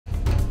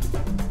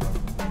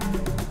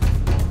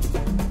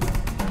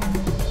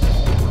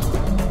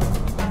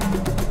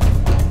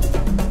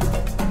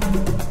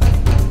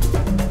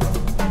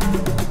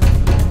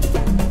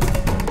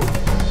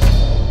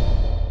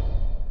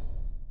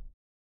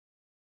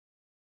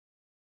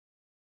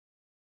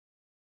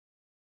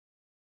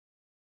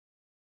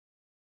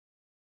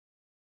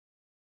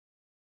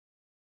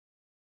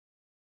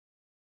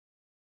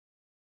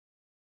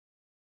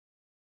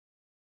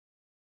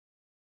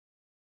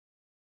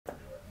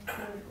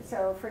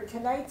So for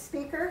tonight's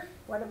speaker,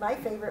 one of my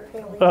favorite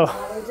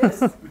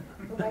paleontologists,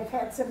 who I've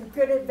had some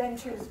good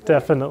adventures with.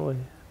 Definitely.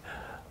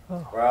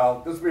 Oh.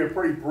 Well, this will be a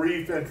pretty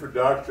brief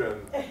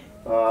introduction,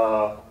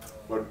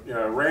 but you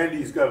know,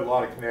 Randy's got a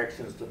lot of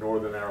connections to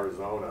northern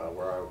Arizona,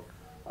 where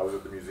I was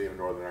at the Museum of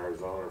Northern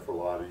Arizona for a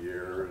lot of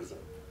years. And,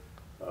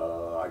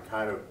 I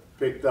kind of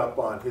picked up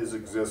on his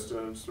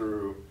existence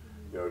through,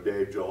 you know,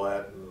 Dave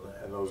Gillette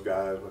and those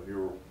guys when you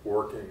were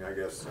working, I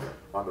guess,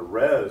 on the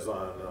res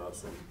on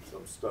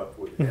some stuff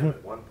with him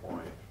at one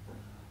point.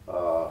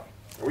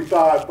 We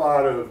thought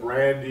of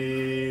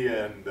Randy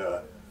and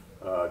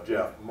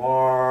Jeff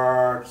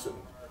Marks and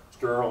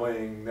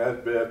Sterling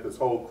Nesbitt, this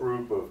whole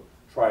group of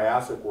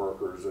Triassic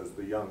workers as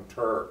the Young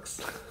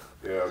Turks,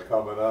 you know,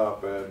 coming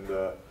up, and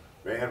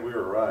man, we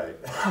were right.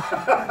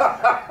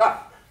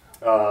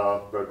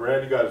 But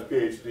Randy got his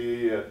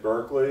Ph.D. at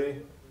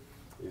Berkeley.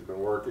 He's been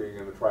working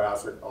in the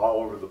Triassic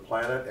all over the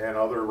planet and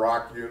other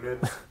rock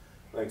units,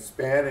 I think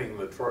spanning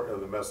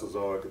the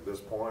Mesozoic at this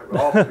point, but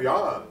all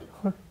beyond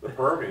the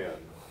Permian,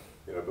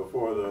 you know,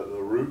 before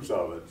the roots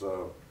of it.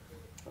 So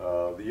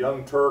the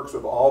Young Turks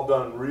have all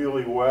done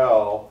really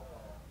well,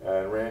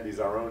 and Randy's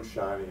our own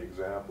shining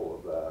example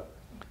of that.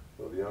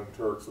 So the Young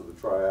Turks of the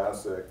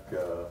Triassic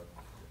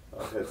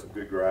had some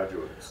good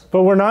graduates.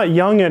 But we're not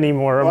young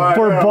anymore. Well,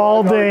 we're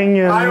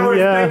balding. I always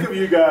think of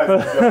you guys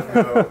as young, you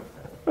know.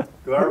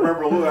 Because I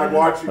remember I'd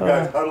watch you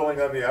guys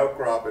huddling on the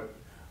outcrop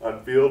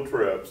on field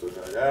trips, and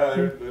yeah,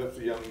 there's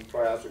the Young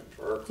Triassic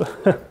Turks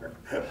over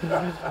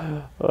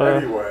there.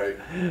 Anyway.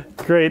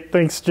 Great,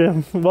 thanks,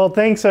 Jim. Well,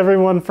 thanks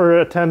everyone for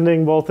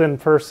attending both in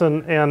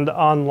person and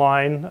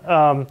online.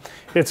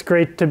 It's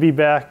great to be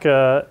back,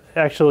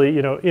 actually,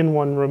 you know, in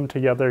one room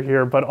together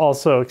here, but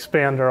also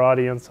expand our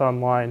audience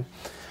online.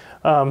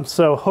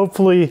 So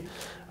hopefully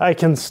I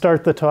can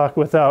start the talk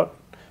without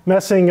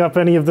messing up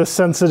any of the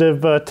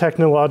sensitive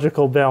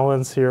technological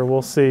balance here.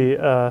 We'll see.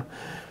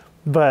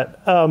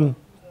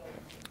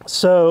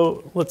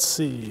 So let's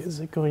see, is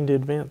it going to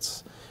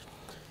advance?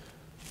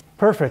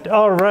 Perfect.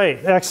 All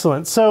right,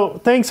 excellent. So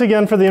thanks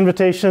again for the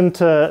invitation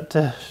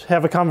to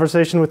have a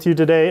conversation with you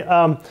today.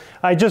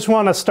 I just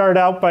want to start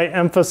out by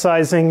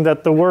emphasizing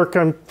that the work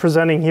I'm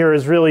presenting here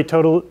is really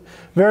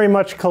very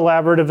much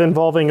collaborative,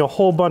 involving a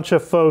whole bunch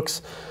of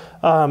folks,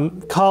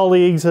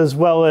 colleagues, as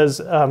well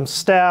as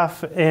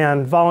staff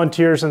and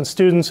volunteers and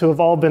students who have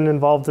all been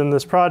involved in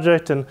this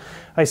project. And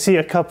I see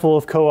a couple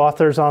of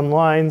co-authors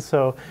online,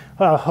 so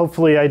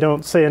hopefully I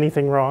don't say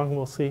anything wrong,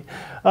 we'll see.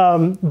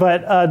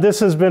 But this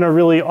has been a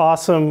really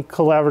awesome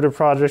collaborative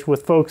project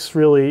with folks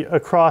really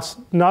across,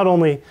 not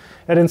only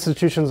at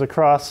institutions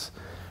across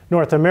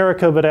North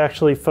America, but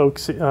actually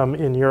folks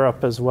in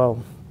Europe as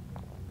well.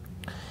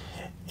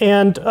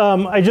 And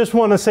I just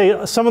want to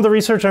say some of the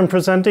research I'm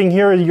presenting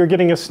here, you're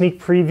getting a sneak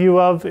preview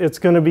of. It's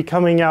going to be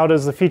coming out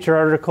as a feature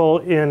article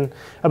in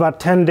about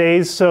 10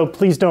 days, so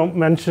please don't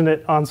mention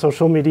it on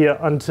social media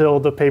until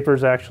the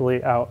paper's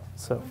actually out.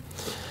 So,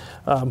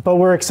 but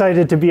we're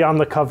excited to be on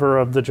the cover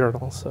of the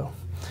journal. So,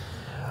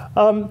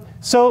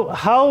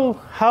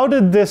 how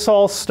did this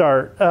all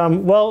start?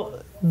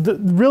 Well,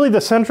 really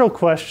the central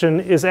question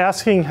is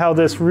asking how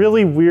this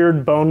really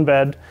weird bone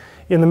bed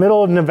in the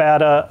middle of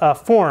Nevada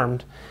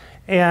formed.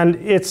 And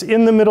it's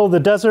in the middle of the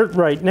desert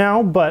right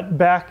now, but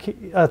back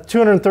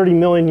 230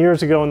 million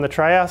years ago in the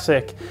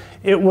Triassic,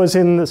 it was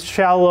in the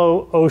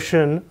shallow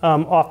ocean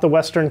off the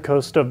western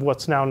coast of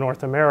what's now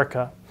North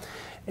America.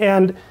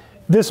 And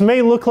this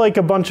may look like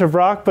a bunch of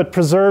rock, but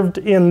preserved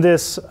in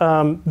this,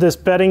 this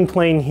bedding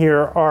plane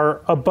here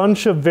are a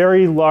bunch of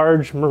very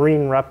large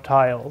marine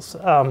reptiles.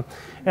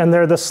 And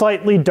they're the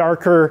slightly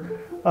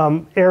darker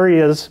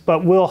areas,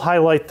 but we'll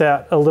highlight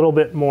that a little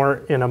bit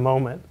more in a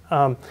moment.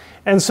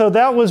 And so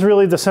that was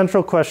really the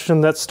central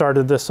question that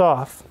started this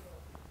off.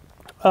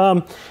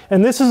 And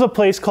this is a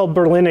place called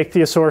Berlin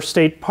Ichthyosaur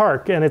State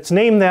Park, and it's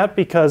named that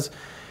because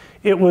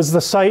it was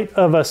the site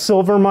of a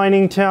silver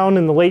mining town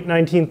in the late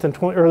 19th and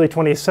early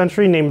 20th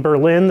century named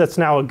Berlin that's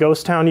now a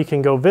ghost town you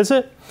can go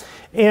visit.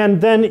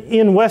 And then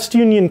in West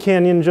Union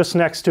Canyon, just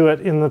next to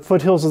it, in the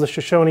foothills of the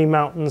Shoshone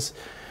Mountains,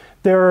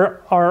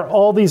 there are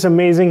all these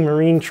amazing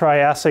marine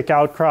Triassic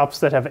outcrops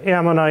that have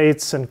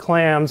ammonites and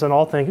clams and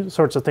all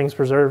sorts of things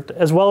preserved,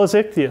 as well as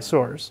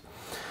ichthyosaurs.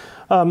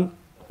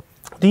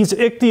 These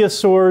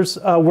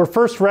ichthyosaurs were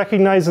first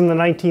recognized in the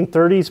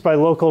 1930s by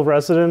local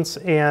residents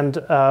and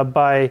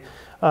by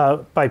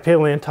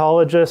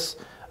paleontologists,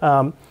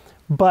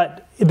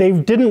 but they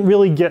didn't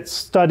really get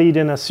studied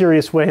in a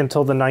serious way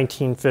until the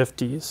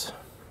 1950s.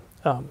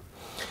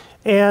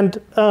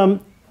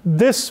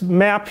 This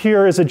map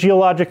here is a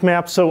geologic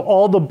map, so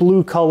all the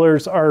blue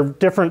colors are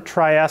different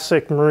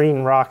Triassic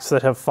marine rocks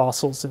that have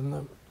fossils in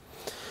them.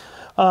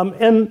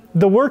 And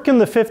the work in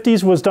the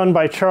 50s was done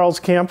by Charles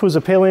Camp, who's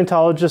a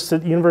paleontologist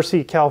at the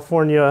University of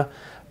California,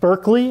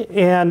 Berkeley,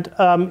 and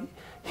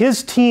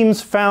his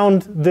teams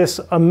found this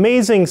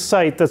amazing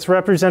site that's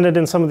represented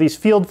in some of these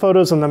field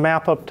photos on the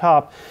map up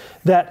top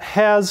that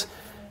has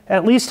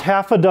at least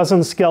half a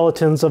dozen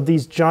skeletons of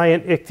these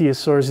giant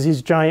ichthyosaurs,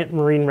 these giant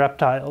marine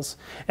reptiles.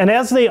 And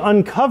as they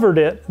uncovered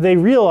it, they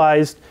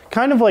realized,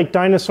 kind of like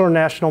Dinosaur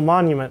National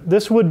Monument,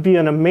 this would be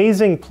an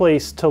amazing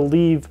place to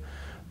leave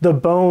the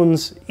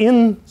bones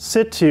in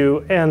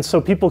situ, and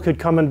so people could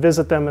come and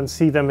visit them and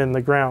see them in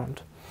the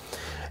ground.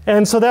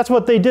 And so that's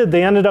what they did.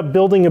 They ended up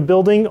building a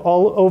building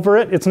all over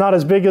it. It's not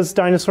as big as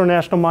Dinosaur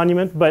National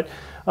Monument, but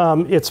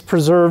it's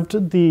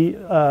preserved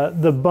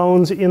the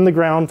bones in the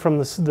ground from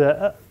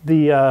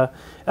the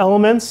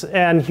elements.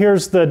 And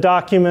here's the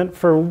document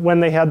for when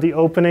they had the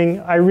opening.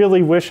 I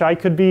really wish I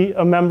could be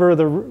a member of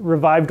the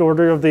revived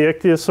order of the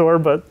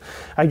ichthyosaur, but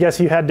I guess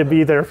you had to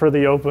be there for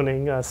the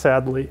opening,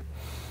 sadly.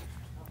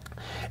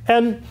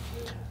 And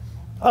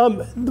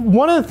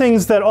one of the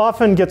things that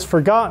often gets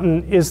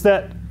forgotten is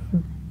that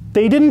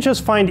they didn't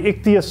just find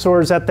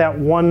ichthyosaurs at that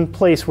one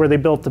place where they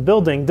built the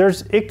building.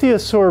 There's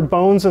ichthyosaur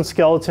bones and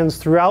skeletons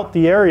throughout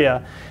the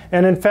area.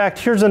 And in fact,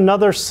 here's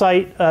another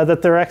site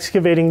that they're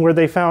excavating where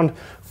they found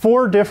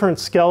 4 different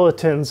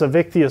skeletons of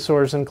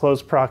ichthyosaurs in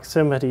close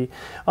proximity.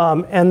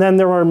 And then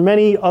there are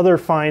many other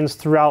finds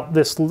throughout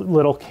this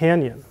little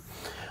canyon.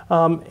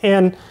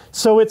 And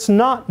so it's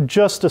not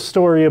just a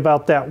story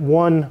about that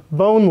one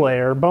bone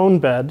layer, bone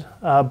bed,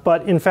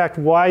 but in fact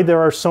why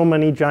there are so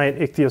many giant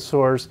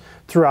ichthyosaurs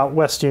throughout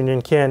West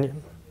Union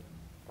Canyon.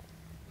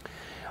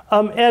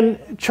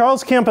 And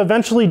Charles Camp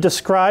eventually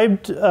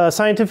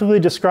scientifically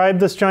described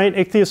this giant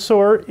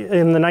ichthyosaur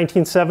in the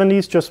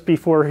 1970s, just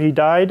before he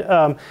died.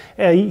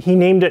 He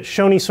named it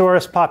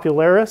Shonisaurus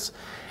popularis.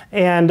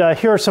 And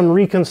here are some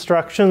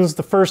reconstructions.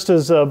 The first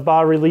is a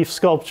bas-relief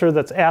sculpture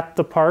that's at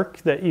the park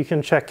that you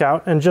can check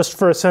out. And just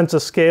for a sense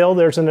of scale,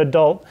 there's an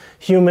adult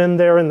human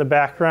there in the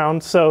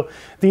background. So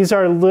these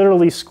are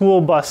literally school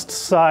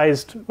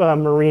bus-sized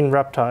marine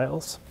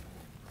reptiles.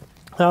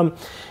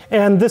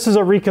 And this is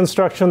a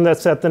reconstruction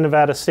that's at the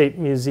Nevada State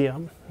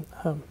Museum.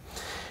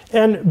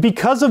 And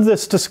because of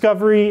this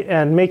discovery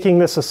and making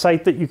this a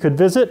site that you could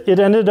visit, it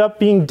ended up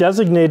being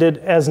designated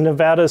as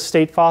Nevada's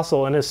state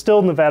fossil and is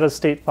still Nevada's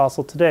state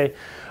fossil today.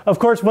 Of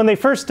course, when they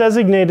first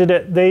designated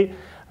it,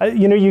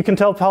 you can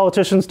tell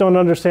politicians don't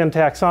understand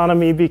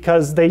taxonomy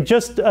because they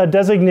just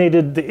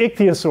designated the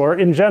ichthyosaur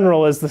in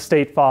general as the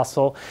state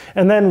fossil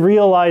and then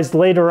realized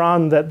later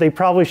on that they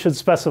probably should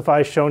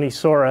specify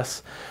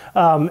Shonisaurus.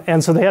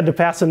 And so they had to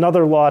pass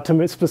another law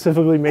to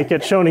specifically make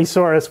it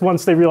Shonisaurus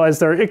once they realized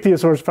there are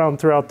ichthyosaurs found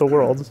throughout the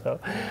world. So,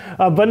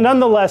 but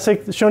nonetheless,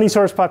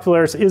 Shonisaurus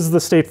popularis is the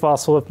state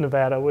fossil of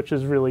Nevada, which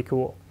is really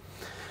cool.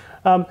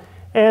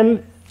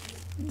 And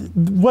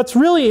what's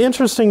really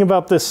interesting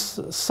about this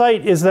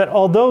site is that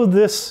although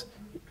this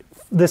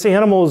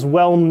animal is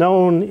well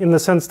known in the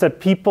sense that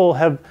people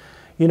have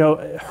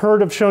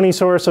heard of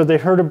Shonisaurus or they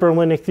heard of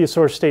Berlin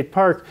Ichthyosaur State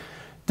Park,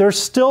 there's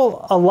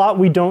still a lot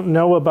we don't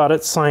know about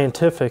it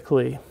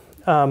scientifically.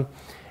 I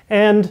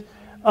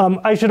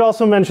should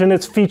also mention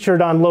it's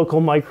featured on local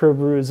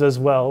microbrews as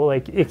well,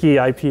 like Icky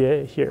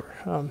IPA here.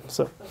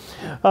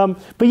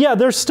 But yeah,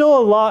 there's still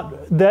a lot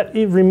that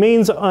it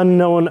remains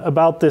unknown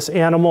about this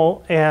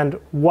animal and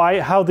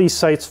how these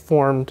sites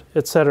formed,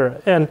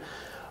 etc. And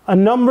a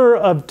number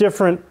of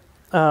different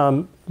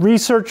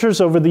researchers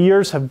over the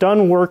years have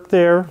done work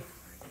there.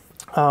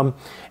 Trying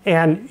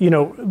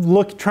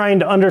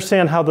to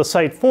understand how the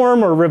site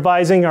formed or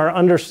revising our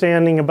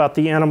understanding about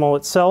the animal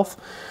itself.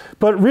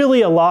 But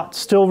really a lot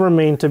still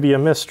remain to be a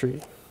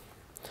mystery.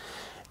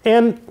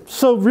 And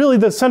so really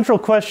the central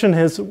question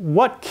is,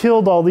 what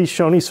killed all these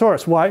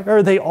Shonisaurus? Why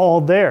are they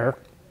all there?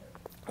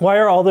 Why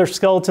are all their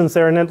skeletons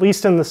there? And at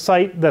least in the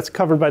site that's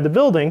covered by the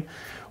building,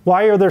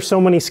 why are there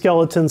so many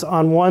skeletons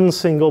on one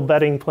single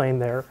bedding plane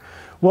there?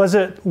 Was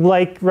it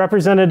like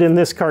represented in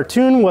this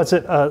cartoon? Was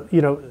it,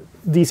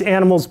 these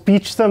animals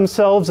beached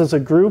themselves as a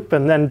group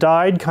and then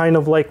died, kind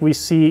of like we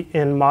see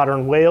in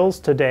modern whales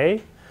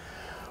today?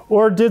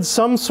 Or did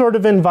some sort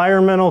of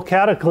environmental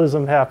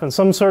cataclysm happen,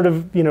 some sort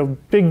of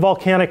big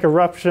volcanic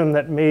eruption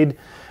that made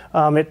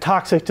it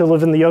toxic to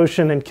live in the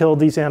ocean and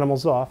killed these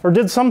animals off? Or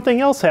did something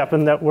else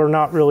happen that we're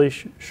not really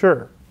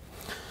sure?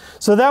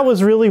 So that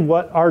was really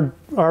what our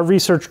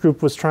research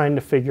group was trying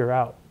to figure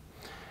out.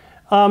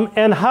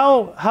 And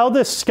how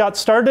this got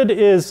started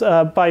is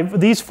by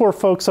these 4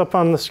 folks up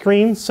on the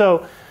screen.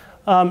 So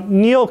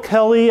Neil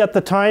Kelly at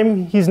the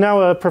time, he's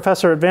now a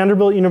professor at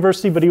Vanderbilt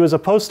University, but he was a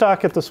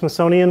postdoc at the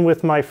Smithsonian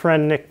with my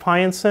friend Nick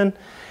Pyenson.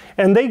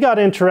 And they got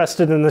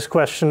interested in this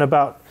question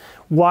about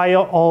why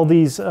all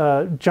these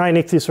giant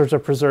ichthyosaurs are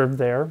preserved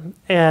there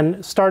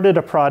and started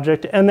a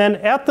project. And then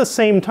at the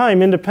same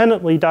time,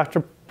 independently,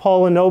 Dr.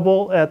 Paula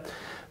Noble at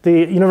the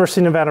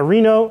University of Nevada,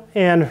 Reno,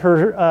 and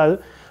her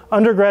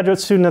undergraduate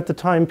student at the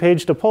time,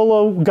 Paige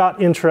DiPolo, got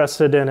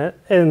interested in it,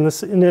 in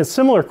a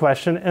similar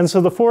question. And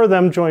so the 4 of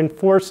them joined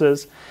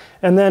forces.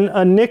 And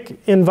then Nick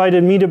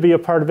invited me to be a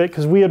part of it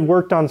because we had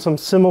worked on some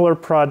similar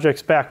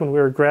projects back when we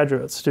were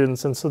graduate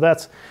students. And so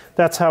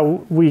that's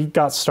how we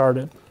got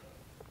started.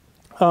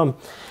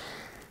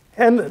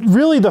 And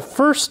really the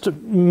first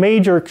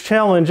major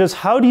challenge is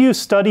how do you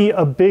study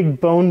a big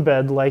bone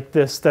bed like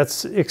this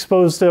that's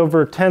exposed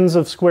over tens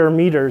of square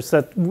meters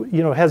that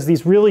has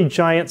these really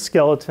giant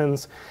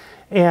skeletons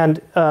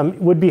and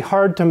would be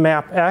hard to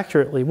map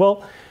accurately?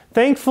 Well,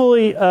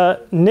 thankfully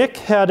Nick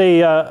had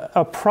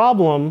a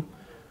problem,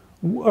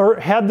 or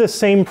had the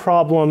same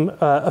problem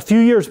a few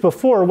years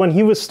before when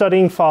he was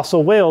studying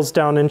fossil whales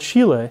down in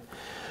Chile.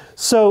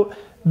 So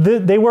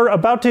they were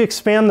about to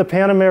expand the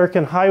Pan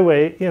American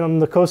Highway on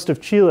the coast of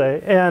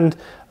Chile, and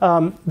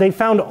they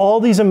found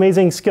all these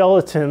amazing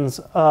skeletons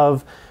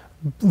of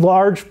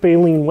large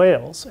baleen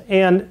whales.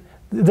 And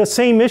the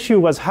same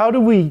issue was, how do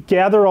we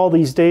gather all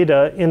these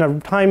data in a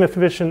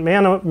time-efficient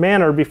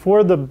manner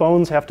before the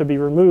bones have to be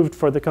removed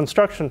for the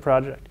construction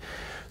project?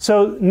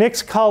 So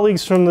Nick's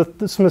colleagues from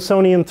the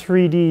Smithsonian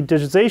 3D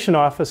Digitization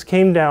Office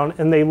came down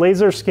and they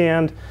laser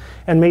scanned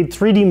and made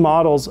 3D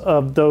models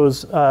of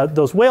those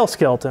whale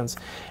skeletons.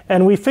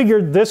 And we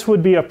figured this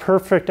would be a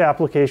perfect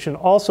application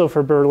also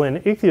for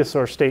Berlin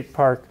Ichthyosaur State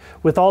Park.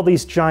 With all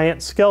these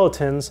giant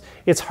skeletons,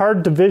 it's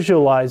hard to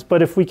visualize,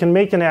 but if we can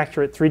make an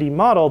accurate 3D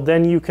model,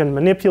 then you can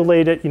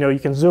manipulate it, you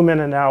can zoom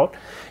in and out,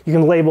 you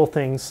can label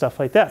things, stuff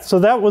like that. So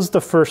that was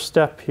the first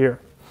step here.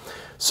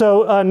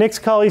 So Nick's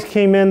colleagues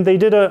came in, they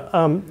did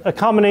a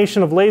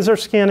combination of laser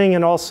scanning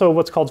and also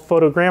what's called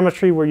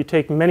photogrammetry, where you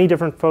take many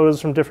different photos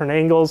from different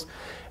angles,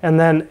 and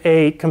then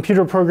a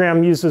computer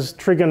program uses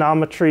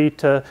trigonometry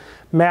to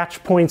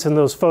match points in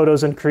those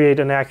photos and create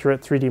an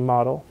accurate 3D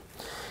model.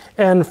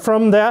 And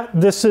from that,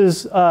 this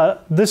is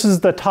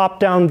the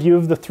top-down view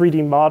of the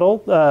 3D model.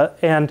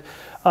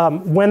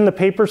 When the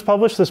paper's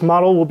published, this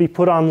model will be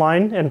put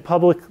online and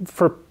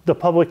for the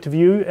public to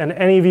view, and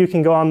any of you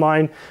can go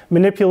online,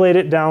 manipulate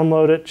it,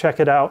 download it, check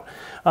it out.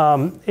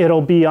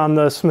 It'll be on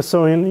the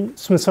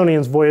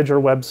Smithsonian's Voyager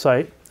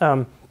website.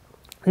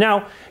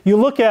 Now, you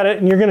look at it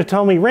and you're going to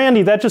tell me,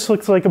 Randy, that just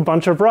looks like a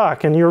bunch of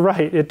rock. And you're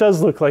right, it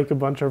does look like a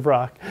bunch of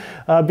rock.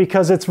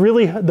 Because it's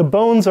really, the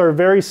bones are a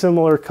very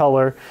similar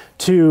color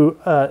to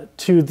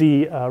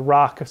the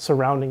rock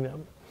surrounding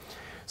them.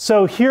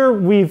 So here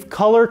we've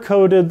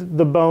color-coded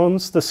the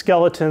bones, the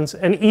skeletons,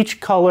 and each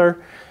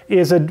color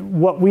is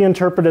what we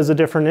interpret as a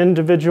different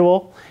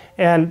individual.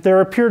 And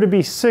there appear to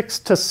be 6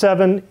 to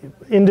 7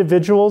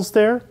 individuals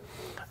there.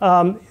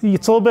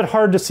 It's a little bit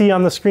hard to see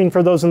on the screen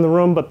for those in the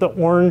room, but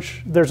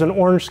there's an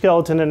orange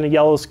skeleton and a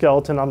yellow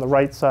skeleton on the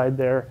right side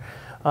there.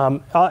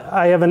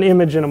 I have an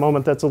image in a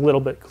moment that's a little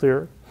bit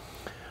clearer.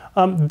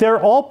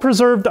 They're all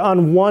preserved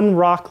on one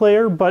rock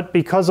layer, but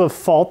because of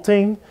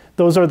faulting,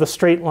 those are the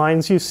straight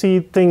lines you see,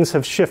 things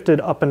have shifted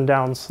up and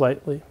down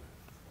slightly.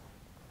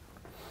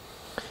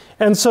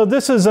 And so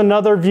this is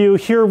another view.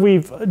 Here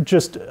we've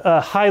just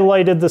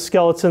highlighted the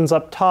skeletons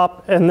up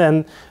top, and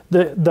then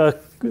the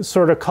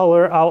sort of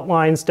color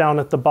outlines down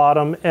at the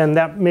bottom, and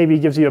that maybe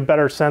gives you a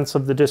better sense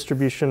of the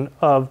distribution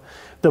of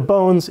the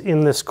bones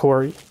in this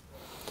quarry.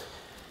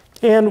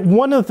 And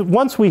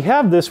once we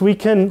have this, we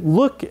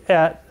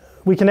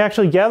can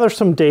actually gather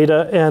some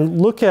data and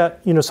look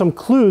at some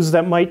clues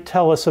that might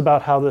tell us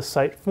about how this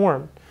site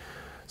formed.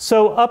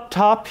 So up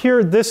top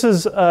here, this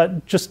is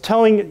just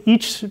telling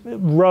each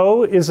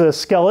row is a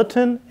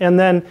skeleton, and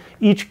then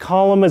each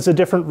column is a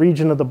different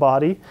region of the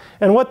body.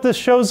 And what this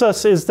shows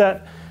us is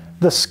that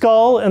the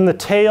skull and the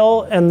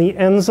tail and the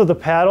ends of the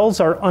paddles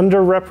are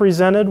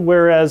underrepresented,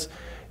 whereas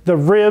the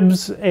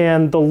ribs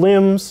and the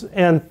limbs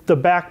and the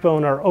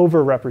backbone are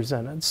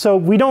overrepresented. So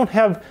we don't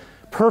have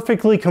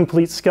perfectly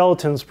complete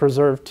skeletons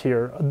preserved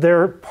here.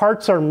 Their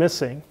parts are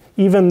missing,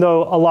 even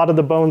though a lot of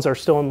the bones are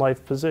still in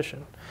life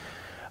position.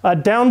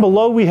 Down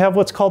below, we have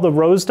what's called the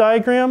Rose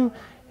diagram,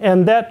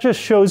 and that just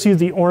shows you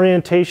the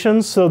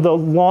orientation. So the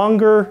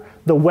longer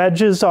the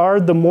wedges are,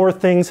 the more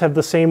things have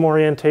the same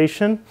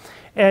orientation.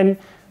 And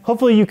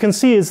hopefully you can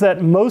see is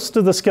that most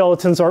of the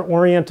skeletons are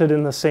oriented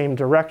in the same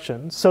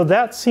direction. So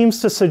that seems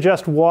to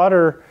suggest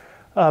water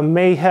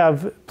may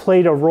have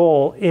played a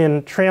role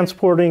in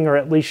transporting or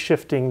at least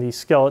shifting these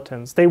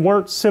skeletons. They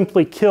weren't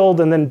simply killed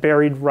and then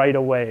buried right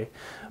away.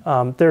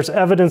 There's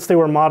evidence they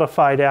were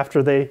modified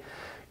after they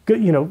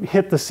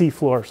hit the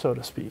seafloor, so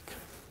to speak.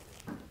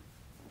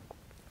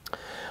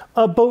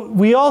 But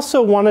we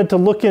also wanted to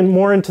look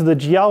more into the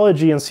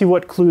geology and see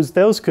what clues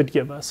those could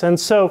give us. And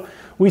so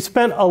we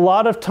spent a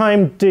lot of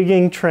time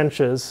digging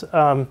trenches.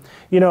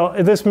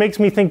 This makes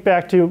me think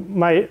back to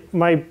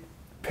my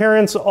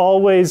parents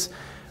always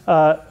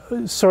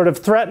sort of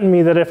threatened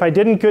me that if I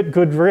didn't get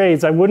good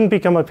grades, I wouldn't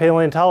become a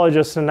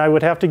paleontologist and I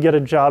would have to get a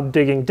job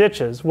digging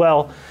ditches.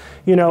 Well,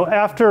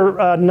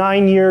 after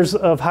 9 years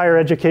of higher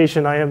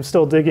education, I am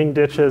still digging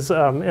ditches,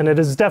 and it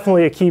is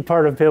definitely a key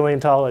part of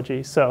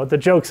paleontology, so the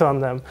joke's on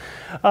them.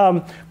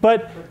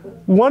 But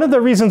one of the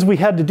reasons we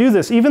had to do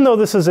this, even though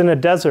this is in a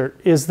desert,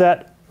 is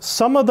that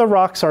some of the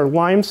rocks are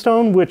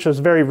limestone, which is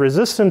very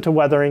resistant to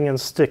weathering and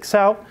sticks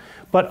out,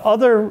 but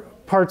other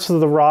parts of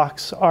the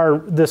rocks are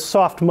this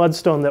soft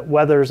mudstone that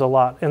weathers a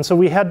lot. And so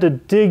we had to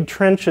dig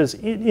trenches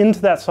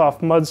into that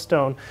soft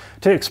mudstone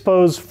to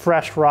expose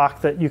fresh rock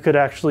that you could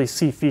actually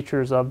see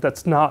features of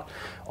that's not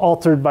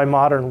altered by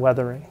modern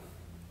weathering.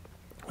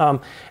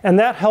 And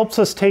that helps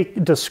us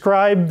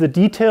describe the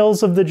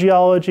details of the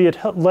geology. It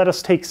let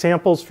us take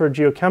samples for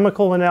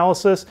geochemical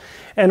analysis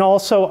and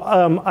also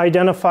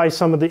identify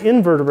some of the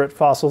invertebrate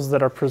fossils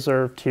that are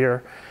preserved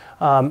here,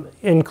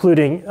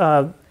 including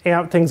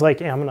things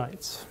like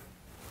ammonites.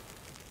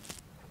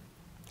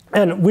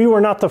 And we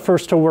were not the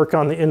first to work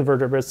on the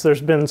invertebrates. There's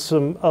been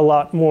a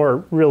lot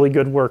more really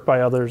good work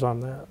by others on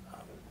that.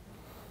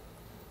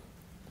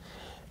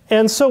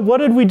 And so what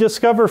did we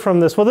discover from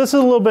this? Well, this is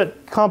a little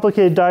bit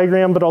complicated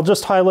diagram, but I'll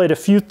just highlight a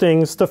few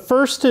things. The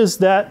first is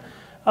that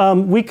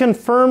we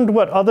confirmed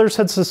what others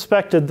had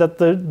suspected, that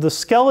the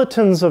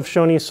skeletons of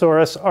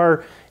Ichthyosaurs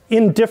are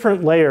in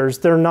different layers.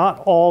 They're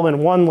not all in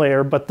one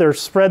layer, but they're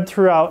spread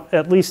throughout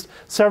at least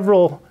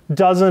several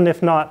dozen,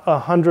 if not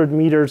 100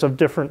 meters of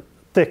different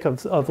thick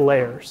of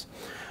layers.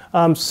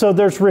 So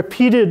there's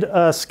repeated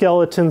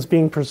skeletons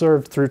being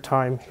preserved through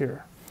time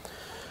here.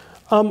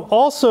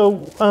 Also,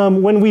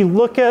 when we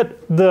look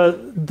at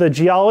the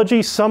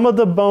geology, some of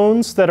the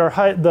bones that are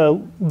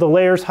the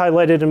layers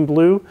highlighted in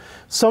blue,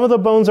 some of the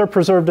bones are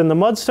preserved in the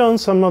mudstone,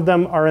 some of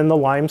them are in the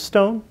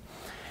limestone.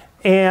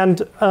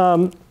 And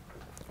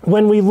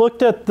when we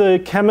looked at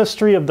the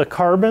chemistry of the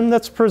carbon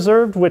that's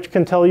preserved, which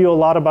can tell you a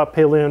lot about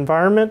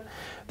paleoenvironment,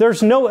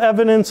 there's no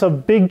evidence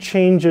of big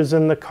changes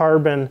in the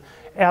carbon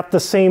at the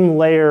same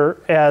layer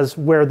as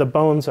where the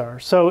bones are.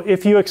 So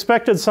if you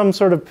expected some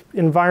sort of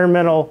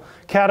environmental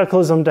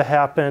cataclysm to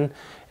happen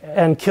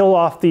and kill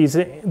off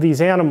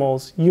these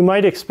animals, you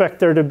might expect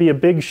there to be a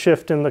big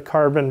shift in the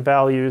carbon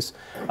values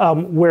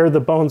where the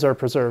bones are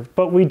preserved,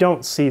 but we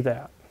don't see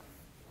that.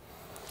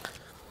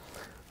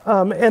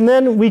 And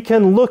then we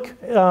can look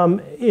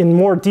in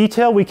more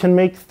detail. We can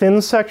make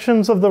thin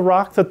sections of the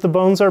rock that the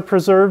bones are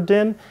preserved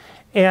in,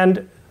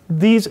 and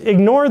these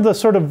ignore the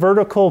sort of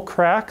vertical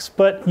cracks,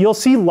 but you'll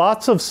see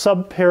lots of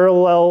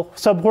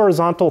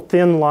subhorizontal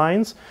thin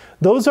lines.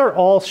 Those are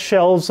all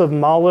shells of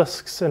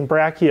mollusks and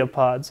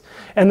brachiopods,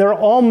 and they're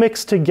all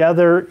mixed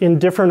together in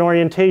different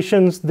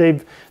orientations.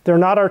 They're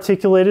not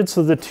articulated,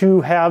 so the two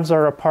halves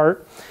are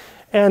apart.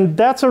 And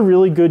that's a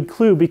really good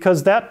clue,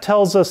 because that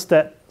tells us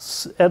that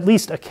at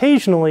least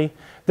occasionally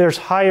there's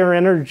higher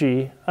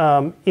energy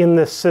in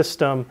this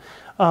system.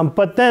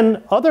 But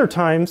then other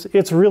times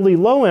it's really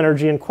low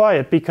energy and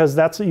quiet, because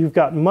you've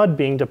got mud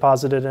being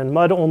deposited, and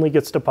mud only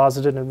gets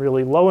deposited in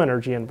really low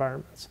energy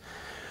environments.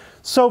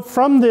 So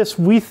from this,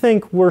 we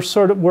think we're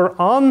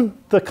on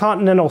the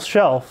continental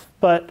shelf,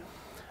 but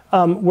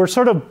we're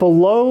sort of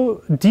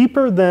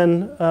deeper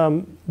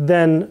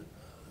than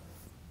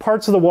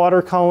parts of the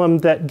water column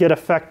that get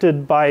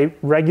affected by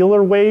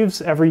regular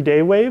waves,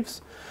 everyday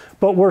waves,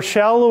 but we're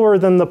shallower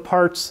than the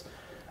parts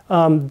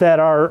that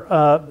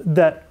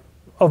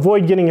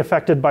avoid getting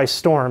affected by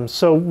storms.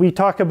 So we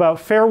talk about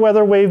fair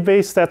weather wave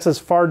base, that's as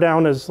far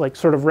down as like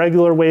sort of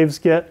regular waves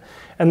get,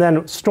 and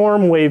then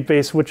storm wave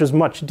base, which is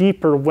much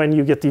deeper when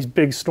you get these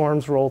big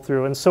storms roll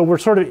through. And so we're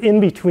sort of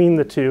in between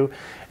the two.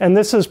 And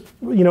this is,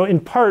 in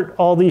part,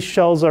 all these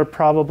shells are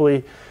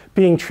probably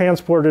being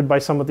transported by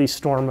some of these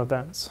storm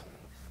events.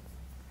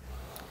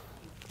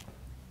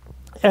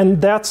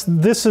 And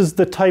this is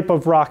the type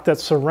of rock that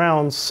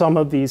surrounds some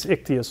of these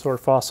ichthyosaur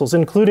fossils,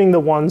 including the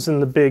ones in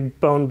the big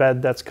bone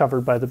bed that's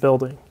covered by the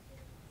building.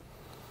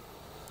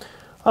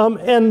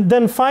 And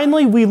then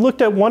finally, we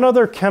looked at one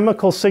other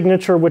chemical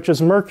signature, which is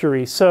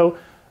mercury. So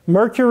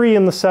mercury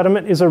in the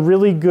sediment is a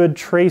really good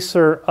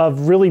tracer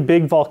of really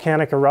big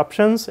volcanic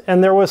eruptions.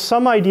 And there was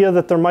some idea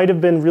that there might have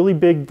been really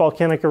big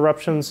volcanic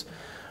eruptions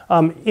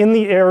in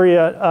the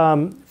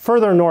area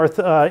further north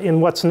in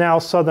what's now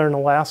southern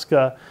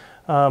Alaska,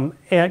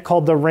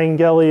 called the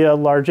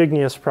Wrangellia Large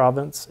Igneous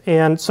Province.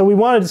 And so we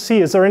wanted to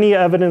see, is there any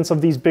evidence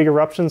of these big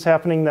eruptions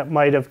happening that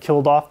might have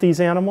killed off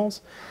these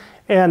animals?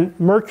 And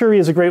mercury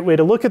is a great way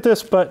to look at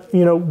this, but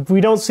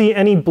we don't see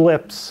any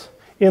blips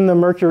in the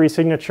mercury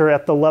signature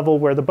at the level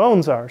where the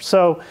bones are.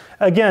 So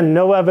again,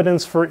 no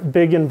evidence for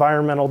big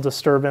environmental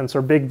disturbance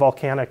or big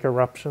volcanic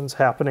eruptions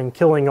happening,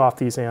 killing off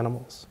these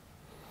animals.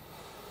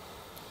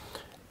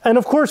 And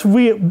of course,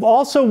 we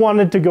also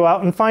wanted to go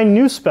out and find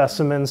new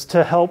specimens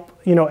to help,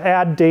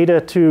 add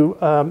data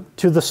to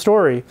the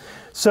story.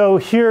 So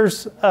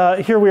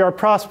here we are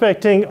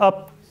prospecting.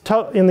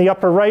 In the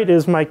upper right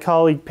is my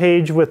colleague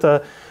Paige with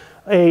a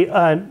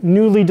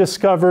newly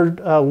discovered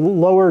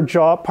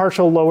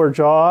partial lower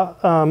jaw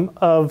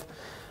of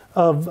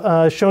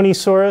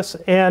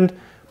Ichthyosaurus. And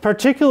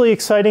particularly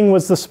exciting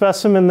was the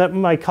specimen that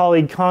my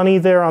colleague Connie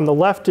there on the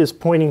left is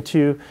pointing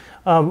to.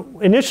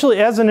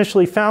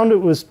 Initially found,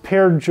 it was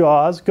paired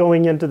jaws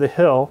going into the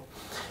hill.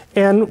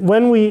 And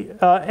when we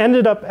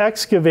ended up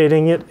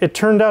excavating it, it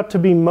turned out to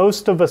be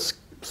most of a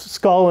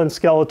skull and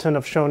skeleton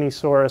of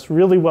Ichthyosaurus,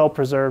 really well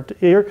preserved.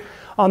 Here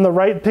on the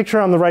right, picture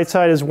on the right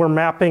side is we're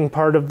mapping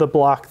part of the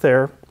block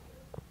there.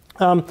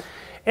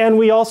 And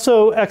we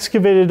also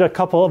excavated a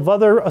couple of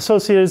other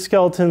associated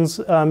skeletons.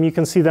 You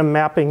can see them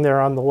mapping there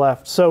on the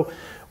left. So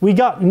we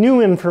got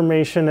new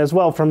information as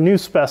well from new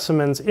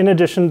specimens, in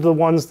addition to the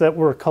ones that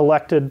were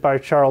collected by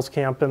Charles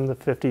Camp in the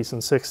 50s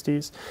and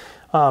 60s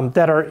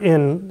that are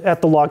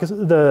at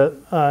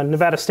the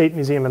Nevada State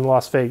Museum in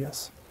Las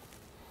Vegas.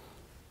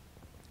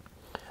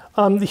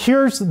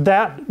 Here's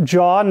that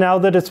jaw now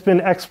that it's been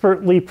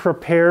expertly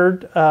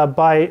prepared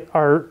by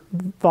our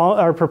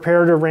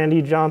preparator,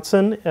 Randy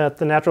Johnson, at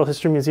the Natural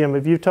History Museum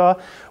of Utah.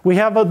 We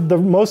have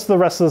most of the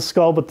rest of the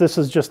skull, but this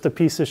is just a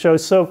piece that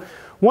shows. So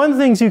one of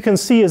the things you can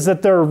see is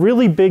that there are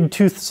really big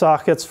tooth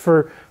sockets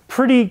for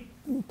pretty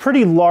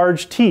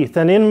large teeth.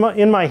 And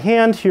in my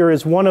hand here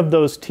is one of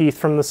those teeth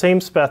from the same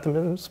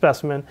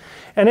specimen.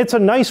 And it's a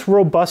nice,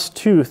 robust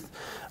tooth.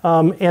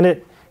 And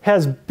it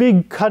has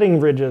big cutting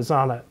ridges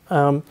on it.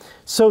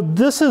 So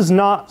this is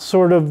not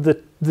sort of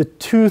the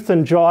tooth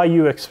and jaw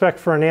you expect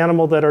for an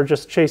animal that are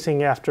just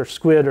chasing after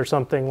squid or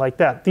something like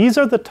that. These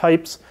are the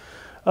types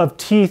of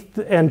teeth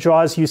and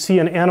jaws you see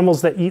in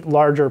animals that eat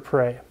larger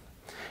prey.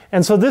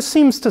 And so this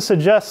seems to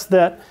suggest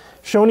that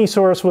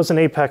Shonisaurus was an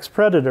apex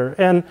predator.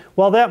 And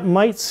while that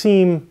might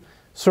seem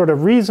sort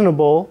of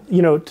reasonable,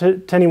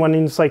 to anyone,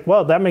 and it's like,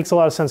 well, that makes a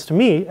lot of sense to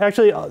me.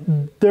 Actually,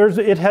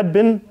 it had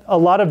been a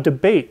lot of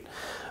debate.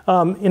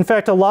 In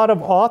fact, a lot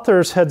of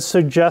authors had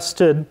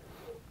suggested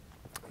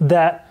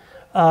that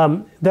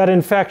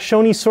in fact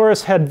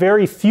Shonisaurus had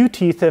very few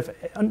teeth,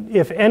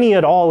 if any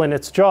at all, in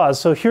its jaws.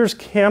 So here's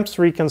Camp's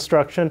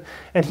reconstruction,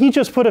 and he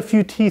just put a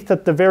few teeth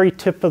at the very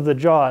tip of the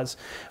jaws.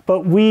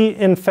 But we,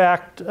 in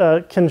fact,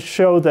 can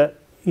show that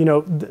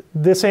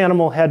this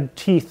animal had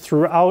teeth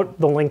throughout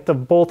the length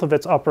of both of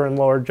its upper and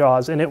lower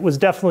jaws, and it was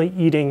definitely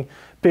eating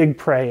big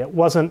prey. It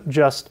wasn't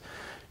just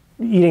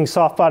eating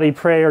soft-bodied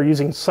prey or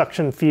using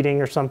suction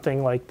feeding or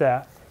something like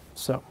that.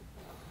 So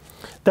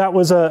that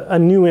was a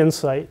new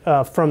insight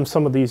from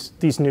some of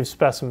these new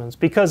specimens,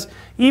 because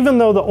even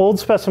though the old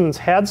specimens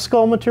had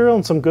skull material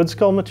and some good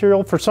skull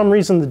material, for some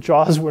reason the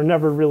jaws were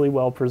never really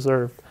well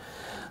preserved.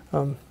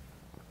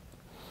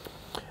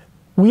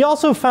 We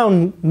also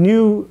found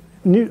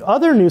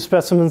other new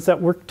specimens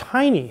that were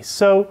tiny.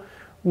 So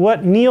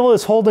what Neil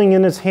is holding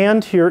in his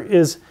hand here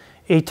is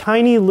a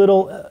tiny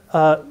little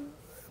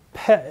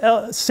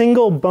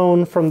single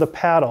bone from the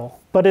paddle,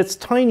 but it's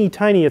tiny,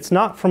 tiny. It's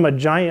not from a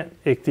giant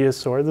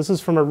ichthyosaur. This is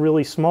from a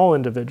really small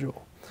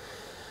individual.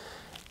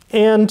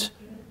 And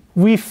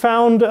we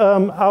found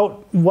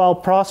out while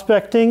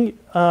prospecting,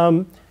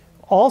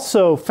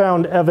 also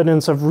found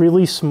evidence of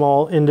really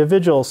small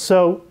individuals.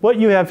 So what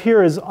you have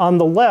here is on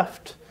the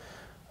left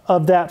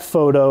of that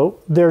photo,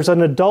 there's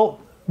an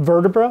adult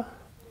vertebra.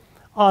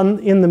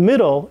 In the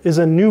middle is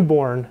a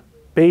newborn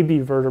baby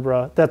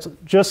vertebra that's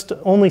just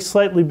only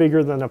slightly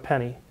bigger than a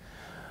penny.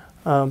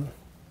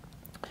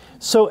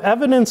 So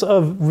evidence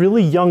of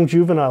really young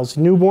juveniles,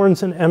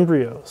 newborns and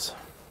embryos.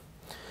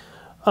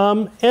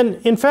 And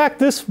in fact,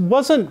 this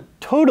wasn't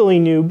totally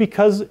new,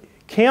 because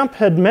Camp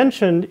had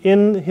mentioned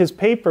in his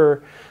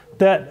paper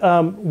that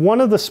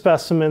one of the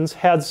specimens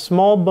had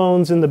small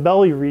bones in the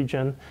belly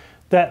region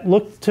that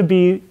looked to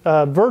be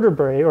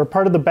vertebrae or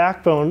part of the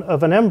backbone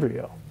of an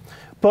embryo.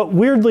 But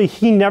weirdly,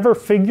 he never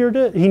figured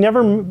it. He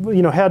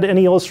never had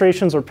any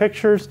illustrations or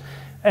pictures,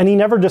 and he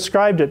never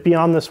described it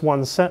beyond this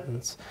one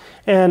sentence.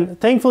 And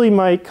thankfully,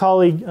 my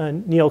colleague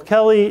Neil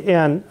Kelly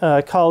and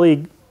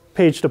colleague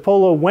Paige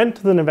DiPolo went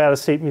to the Nevada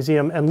State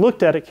Museum and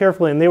looked at it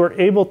carefully, and they were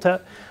able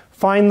to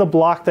find the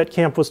block that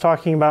Camp was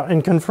talking about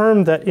and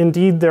confirm that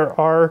indeed there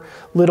are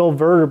little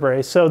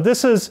vertebrae. So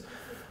this is,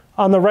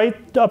 on the right,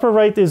 upper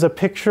right is a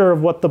picture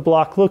of what the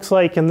block looks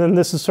like, and then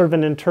this is sort of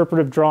an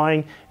interpretive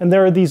drawing. And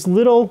there are these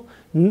little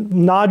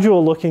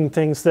nodule-looking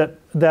things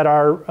that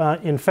are,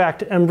 in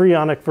fact,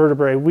 embryonic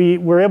vertebrae. We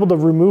were able to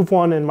remove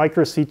one and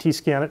micro-CT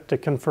scan it to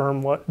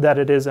confirm that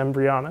it is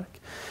embryonic.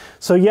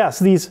 So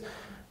yes,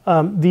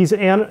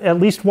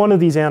 at least one of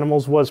these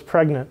animals was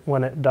pregnant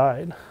when it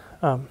died.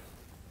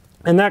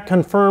 And that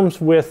confirms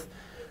with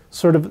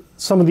sort of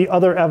some of the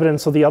other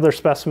evidence of the other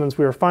specimens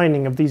we were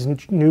finding of these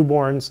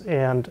newborns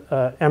and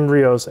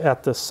embryos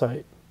at this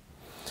site.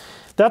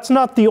 That's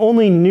not the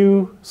only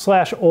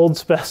new/old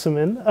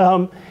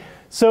specimen.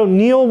 So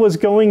Neil was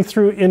going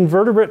through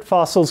invertebrate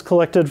fossils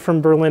collected from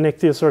Berlin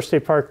Ichthyosaur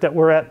State Park that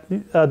were at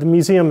the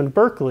museum in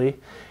Berkeley,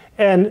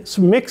 and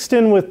mixed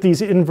in with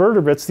these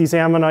invertebrates, these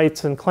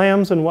ammonites and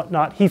clams and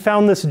whatnot, he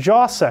found this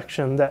jaw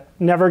section that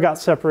never got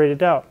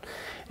separated out.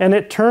 And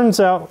it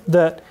turns out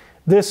that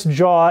this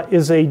jaw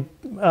is a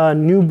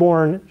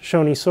newborn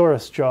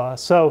Shonisaurus jaw.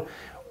 So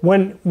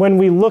when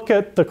we look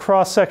at the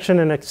cross-section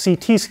in a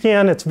CT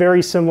scan, it's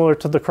very similar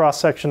to the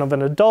cross-section of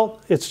an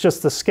adult. It's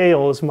just the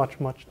scale is much,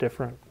 much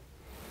different.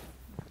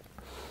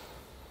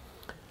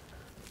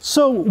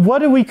 So what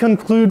do we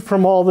conclude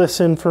from all this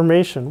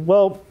information?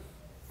 Well,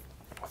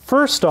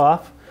 first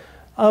off,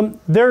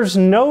 there's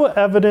no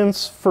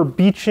evidence for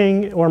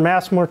beaching or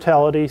mass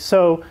mortality.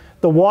 So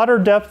the water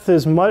depth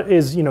is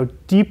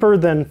deeper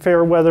than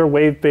fair weather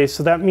wave base.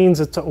 So that means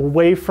it's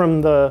away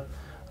from the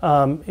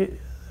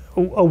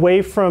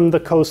away from the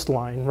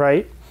coastline,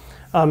 right?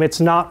 It's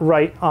not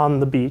right on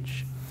the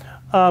beach.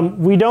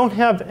 We don't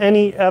have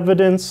any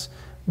evidence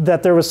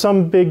that there was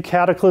some big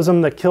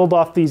cataclysm that killed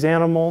off these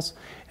animals.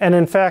 And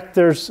in fact,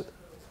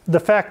 the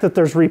fact that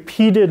there's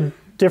repeated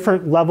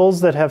different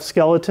levels that have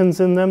skeletons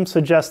in them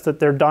suggests that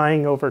they're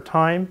dying over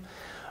time,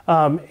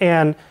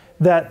 and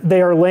that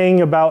they are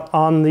laying about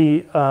on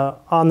the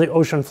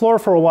ocean floor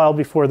for a while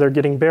before they're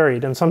getting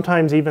buried, and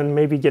sometimes even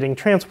maybe getting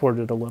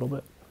transported a little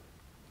bit.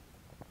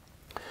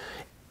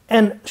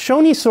 And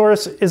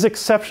Shonisaurus is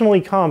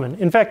exceptionally common.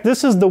 In fact,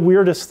 this is the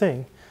weirdest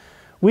thing.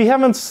 We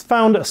haven't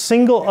found a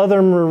single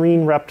other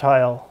marine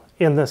reptile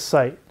in this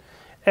site.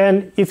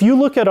 And if you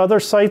look at other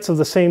sites of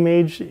the same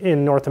age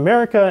in North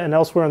America and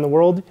elsewhere in the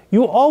world,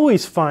 you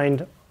always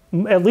find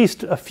at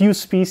least a few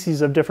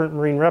species of different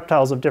marine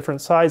reptiles of different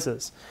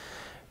sizes.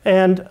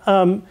 And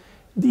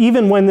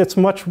even when it's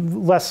much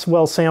less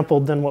well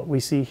sampled than what we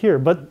see here.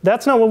 But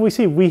that's not what we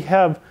see. We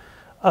have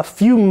a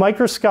few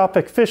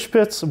microscopic fish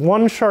pits,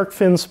 one shark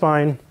fin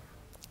spine,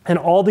 and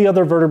all the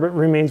other vertebrate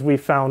remains we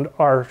found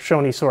are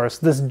Shonisaurus,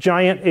 this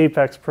giant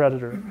apex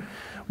predator,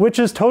 which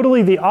is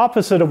totally the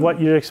opposite of what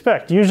you'd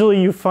expect.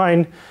 Usually you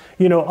find,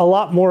 a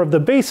lot more of the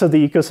base of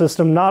the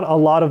ecosystem, not a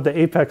lot of the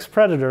apex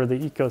predator of the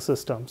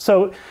ecosystem.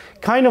 So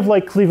kind of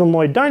like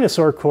Cleveland-Lloyd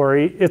dinosaur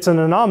quarry, it's an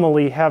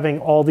anomaly having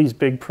all these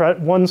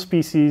one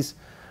species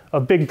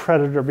of big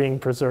predator being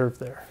preserved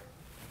there.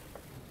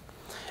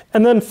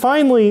 And then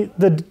finally,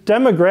 the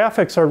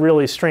demographics are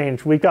really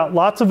strange. We've got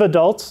lots of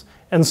adults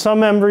and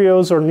some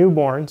embryos or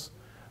newborns,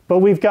 but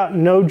we've got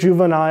no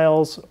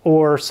juveniles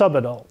or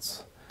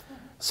subadults.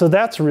 So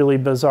that's really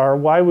bizarre.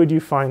 Why would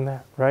you find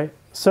that, right?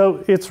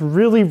 So it's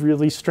really,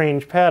 really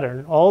strange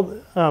pattern.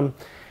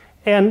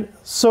 And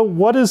so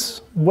what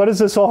does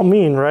this all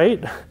mean,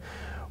 right?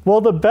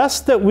 Well, the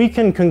best that we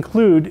can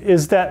conclude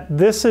is that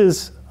this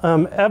is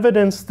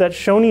evidence that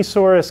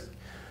Shonisaurus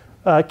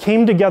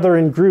came together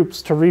in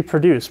groups to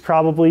reproduce,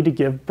 probably to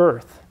give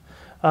birth.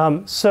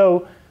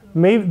 So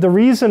maybe the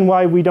reason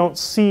why we don't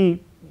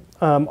see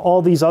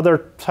all these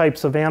other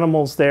types of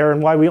animals there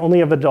and why we only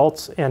have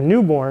adults and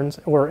newborns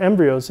or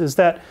embryos is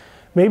that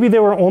maybe they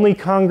were only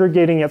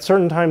congregating at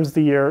certain times of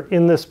the year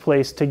in this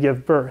place to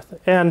give birth.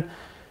 And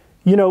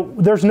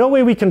there's no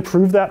way we can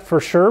prove that for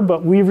sure,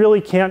 but we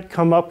really can't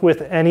come up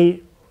with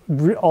any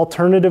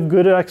alternative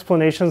good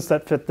explanations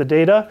that fit the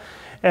data.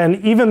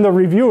 And even the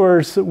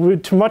reviewers,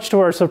 much to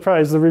our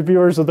surprise, the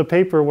reviewers of the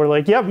paper were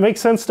like, yep,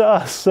 makes sense to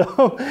us.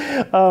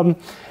 So,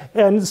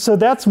 and so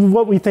that's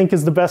what we think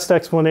is the best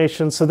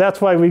explanation. So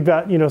that's why we've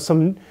got,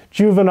 some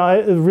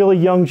really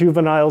young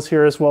juveniles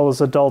here as well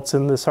as adults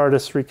in this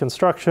artist's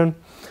reconstruction.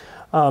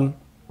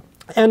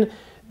 And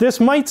this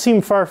might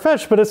seem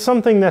far-fetched, but it's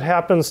something that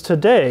happens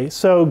today.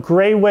 So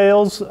gray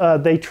whales,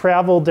 they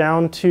travel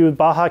down to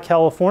Baja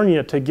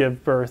California to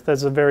give birth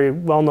as a very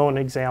well-known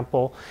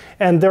example.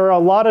 And there are a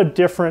lot of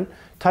different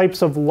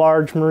types of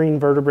large marine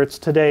vertebrates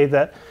today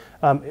that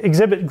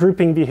exhibit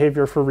grouping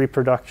behavior for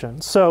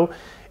reproduction. So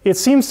it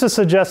seems to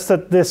suggest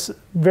that this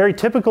very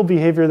typical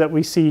behavior that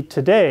we see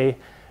today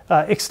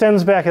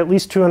extends back at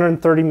least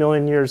 230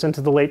 million years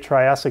into the late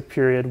Triassic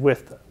period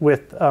with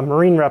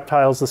marine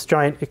reptiles, this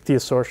giant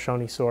Ichthyosaur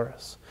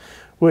Shonisaurus,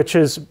 which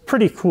is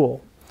pretty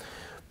cool.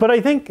 But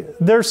I think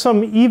there's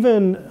some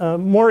even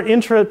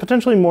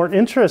potentially more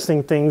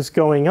interesting things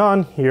going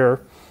on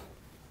here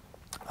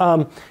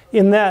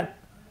in that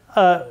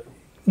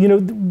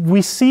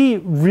we see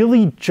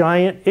really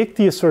giant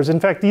ichthyosaurs. In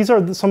fact, these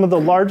are some of the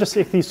largest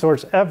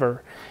ichthyosaurs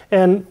ever.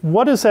 And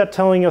what is that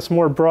telling us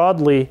more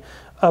broadly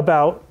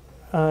about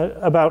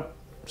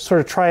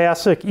sort of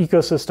Triassic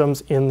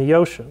ecosystems in the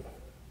ocean?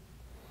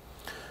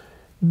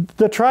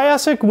 The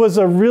Triassic was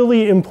a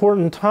really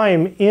important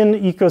time in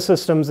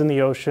ecosystems in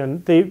the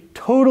ocean. They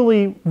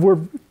were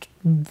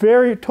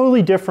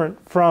totally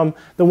different from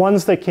the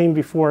ones that came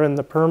before in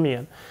the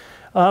Permian.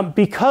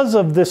 Because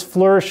of this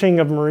flourishing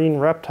of marine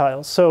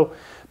reptiles. So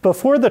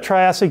before the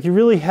Triassic, you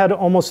really had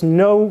almost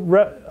no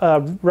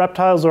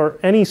reptiles or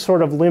any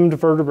sort of limbed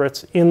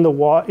vertebrates in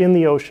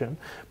the ocean.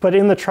 But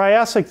in the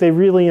Triassic, they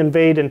really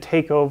invade and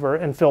take over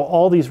and fill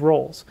all these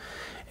roles.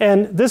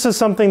 And this is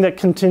something that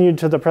continued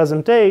to the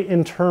present day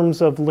in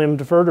terms of limbed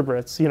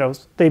vertebrates.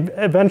 They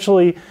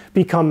eventually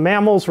become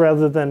mammals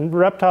rather than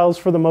reptiles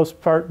for the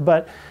most part,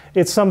 but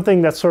it's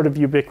something that's sort of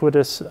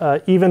ubiquitous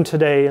even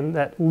today, in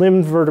that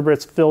limbed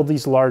vertebrates fill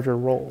these larger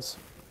roles.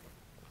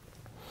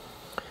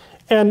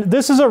 And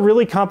this is a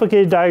really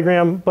complicated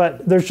diagram,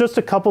 but there's just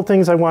a couple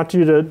things I want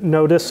you to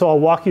notice, so I'll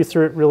walk you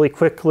through it really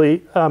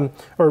quickly and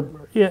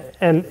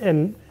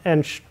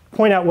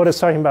point out what it's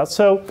talking about.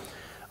 So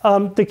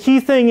the key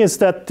thing is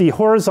that the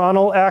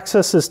horizontal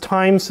axis is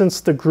time since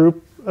the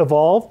group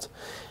evolved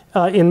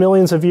in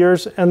millions of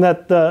years, and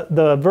that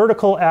the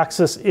vertical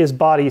axis is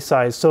body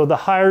size. So the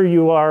higher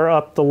you are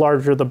up, the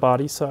larger the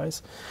body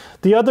size.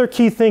 The other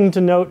key thing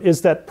to note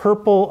is that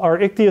purple are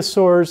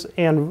ichthyosaurs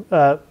and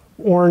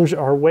orange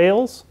are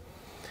whales.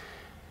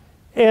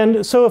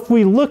 And so if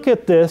we look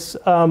at this,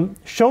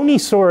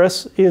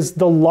 Shonisaurus is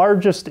the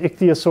largest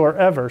ichthyosaur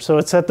ever. So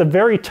it's at the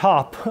very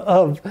top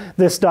of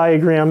this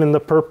diagram in the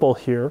purple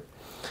here.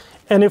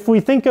 And if we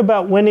think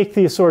about when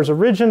ichthyosaurs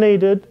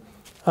originated,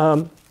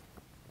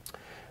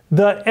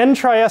 the end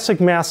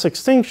Triassic mass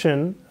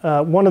extinction,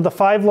 one of the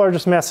 5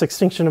 largest mass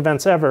extinction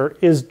events ever,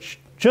 is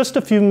just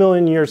a few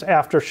million years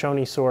after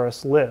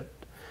Shonisaurus lived.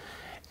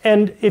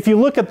 And if you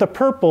look at the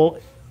purple,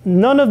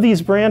 none of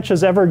these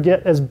branches ever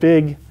get as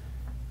big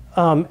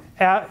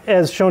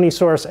as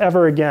Shonisaurus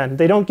ever again.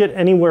 They don't get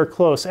anywhere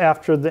close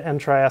after the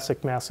end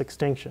Triassic mass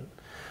extinction.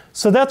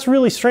 So that's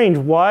really strange.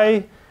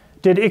 Why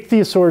did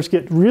ichthyosaurs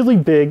get really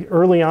big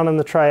early on in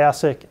the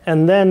Triassic,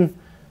 and then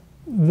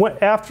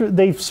after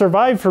they've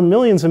survived for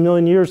millions and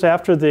million years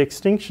after the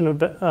extinction of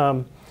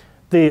the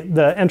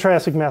end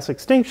Triassic mass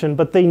extinction,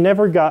 but they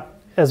never got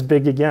as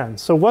big again?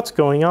 So what's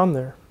going on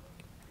there?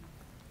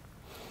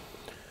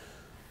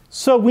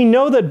 So we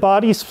know that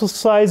body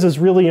size is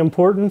really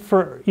important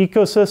for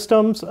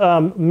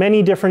ecosystems.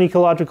 Many different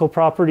ecological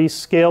properties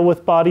scale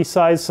with body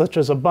size, such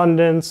as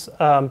abundance,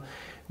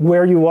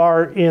 where you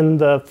are in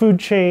the food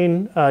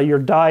chain, your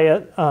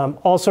diet,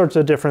 all sorts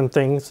of different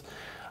things.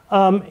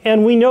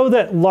 And we know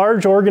that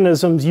large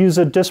organisms use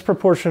a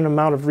disproportionate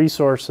amount of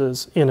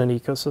resources in an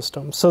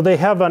ecosystem. So they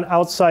have an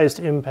outsized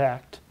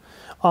impact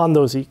on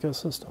those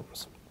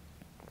ecosystems.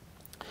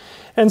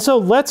 And so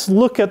let's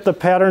look at the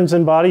patterns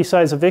in body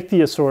size of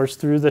ichthyosaurs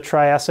through the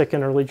Triassic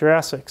and early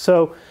Jurassic.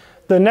 So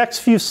the next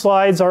few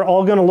slides are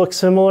all going to look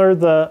similar.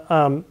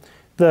 The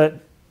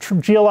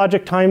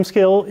geologic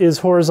timescale is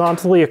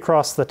horizontally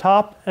across the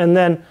top. And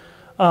then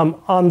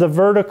on the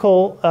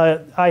vertical,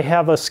 I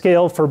have a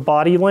scale for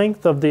body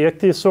length of the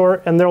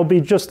ichthyosaur. And there will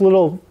be just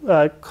little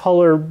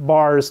color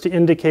bars to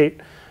indicate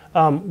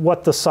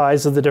what the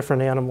size of the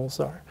different animals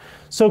are.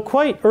 So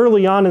quite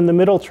early on in the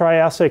Middle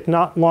Triassic,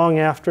 not long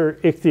after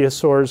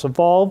ichthyosaurs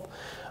evolved,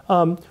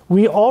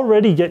 we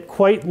already get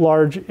quite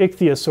large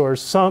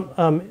ichthyosaurs.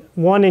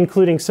 One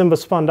including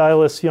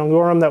Symbospondylus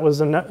youngorum that was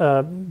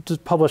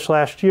just published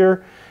last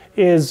year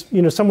is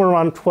somewhere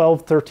around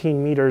 12,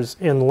 13 meters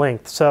in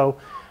length. So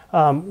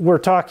we're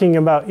talking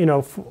about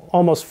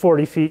almost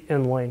 40 feet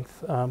in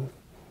length.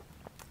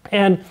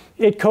 And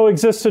it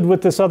coexisted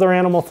with this other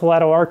animal,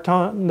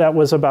 Thalattoarcton, that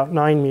was about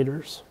 9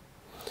 meters.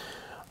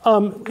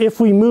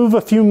 If we move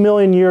a few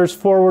million years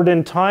forward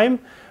in time,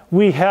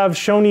 we have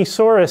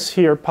Shonisaurus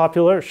here,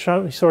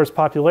 Shonisaurus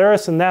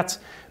popularis, and that's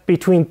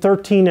between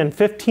 13 and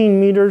 15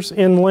 meters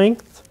in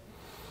length.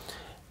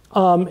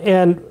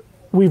 And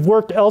we've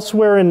worked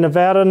elsewhere in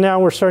Nevada now.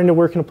 We're starting to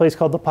work in a place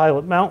called the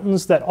Pilot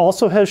Mountains that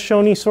also has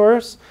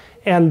Shonisaurus,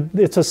 and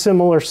it's a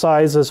similar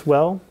size as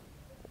well.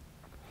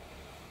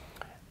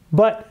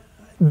 But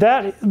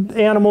that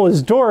animal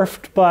is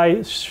dwarfed by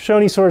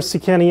Shonisaurus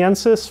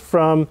sicaniensis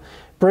from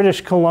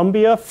British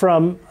Columbia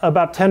from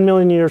about 10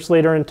 million years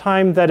later in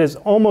time that is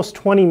almost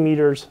 20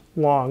 meters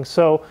long.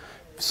 So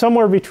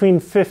somewhere between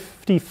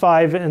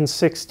 55 and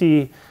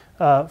 60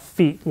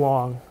 feet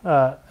long.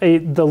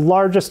 The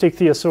largest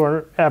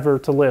ichthyosaur ever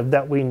to live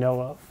that we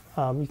know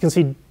of. You can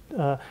see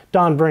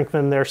Don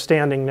Brinkman there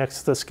standing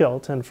next to the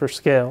skeleton for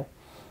scale.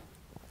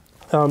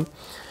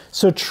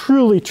 So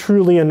truly,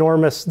 truly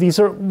enormous. These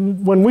are,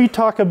 when we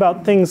talk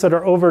about things that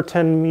are over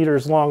 10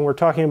 meters long, we're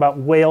talking about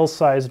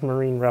whale-sized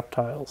marine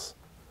reptiles.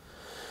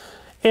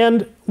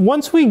 And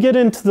once we get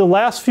into the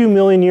last few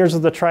million years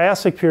of the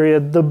Triassic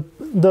period,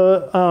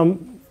 the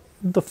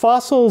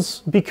fossils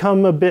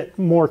become a bit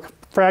more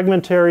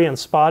fragmentary and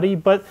spotty,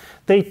 but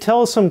they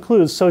tell some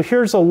clues. So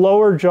here's a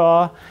lower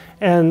jaw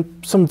and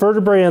some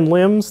vertebrae and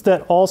limbs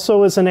that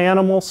also is an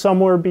animal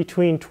somewhere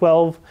between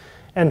 12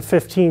 and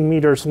 15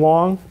 meters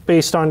long,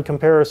 based on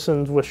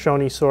comparisons with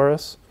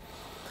Shonisaurus.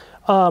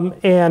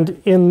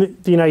 And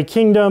in the United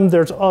Kingdom,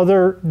 there's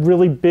other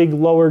really big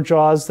lower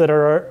jaws that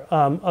are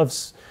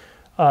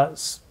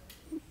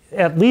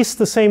at least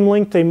the same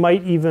length. They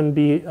might even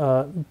be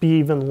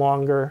even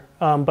longer,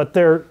 but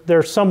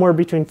they're somewhere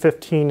between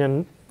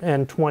 15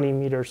 and 20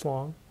 meters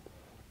long.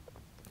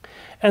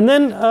 And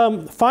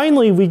then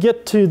finally, we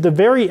get to the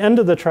very end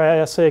of the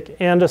Triassic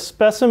and a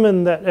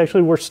specimen that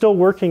actually we're still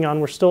working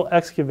on, we're still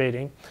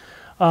excavating,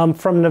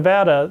 from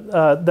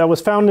Nevada that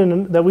was found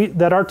in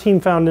that our team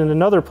found in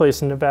another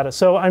place in Nevada.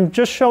 So I'm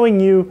just showing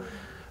you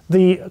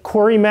the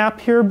quarry map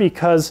here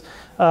because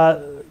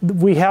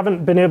we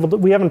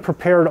haven't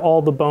prepared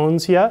all the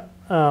bones yet.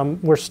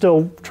 We're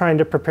still trying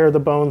to prepare the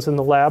bones in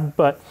the lab,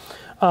 but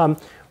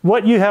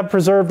what you have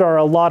preserved are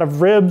a lot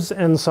of ribs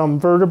and some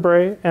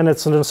vertebrae, and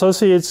it's an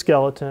associated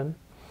skeleton.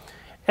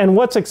 And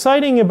what's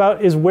exciting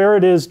about is where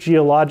it is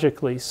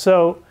geologically.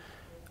 So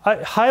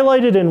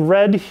highlighted in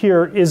red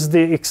here is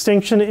the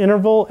extinction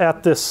interval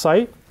at this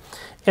site.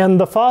 And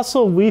the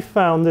fossil we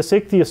found, this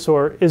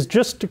ichthyosaur, is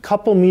just a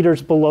couple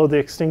meters below the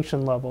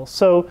extinction level.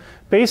 So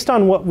based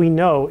on what we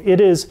know, it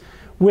is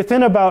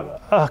within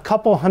about a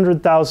couple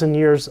 100,000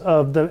 years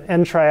of the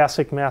end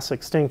Triassic mass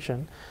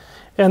extinction.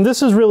 And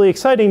this is really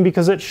exciting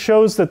because it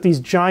shows that these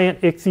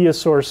giant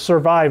ichthyosaurs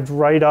survived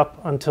right up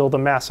until the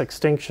mass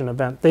extinction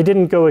event. They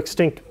didn't go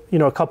extinct,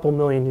 a couple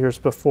million years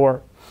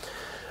before.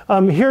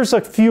 Here's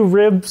a few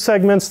rib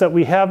segments that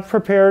we have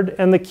prepared,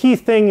 and the key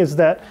thing is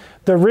that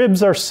the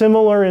ribs are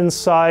similar in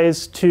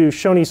size to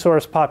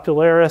Shonisaurus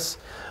popularis,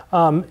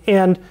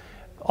 and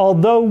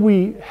although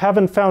we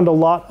haven't found a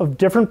lot of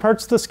different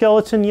parts of the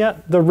skeleton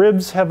yet, the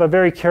ribs have a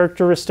very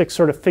characteristic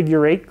sort of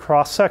figure-8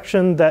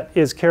 cross-section that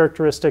is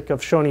characteristic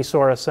of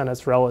Shonisaurus and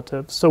its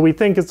relatives. So we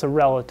think it's a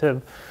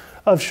relative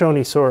of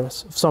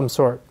Shonisaurus of some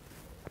sort.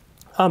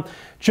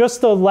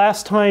 Just the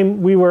last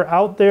time we were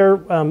out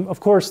there, of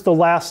course, the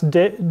last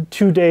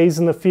 2 days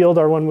in the field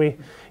are when we,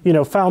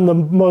 found the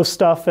most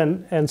stuff,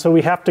 and so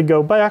we have to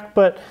go back.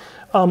 But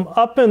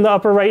up in the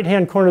upper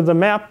right-hand corner of the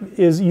map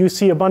you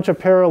see a bunch of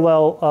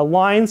parallel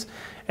lines,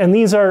 and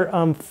these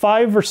are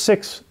 5 or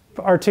 6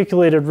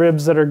 articulated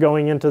ribs that are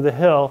going into the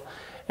hill.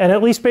 And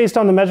at least based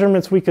on the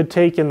measurements we could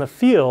take in the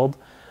field,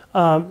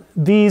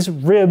 these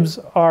ribs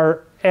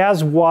are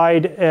as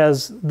wide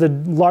as the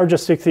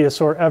largest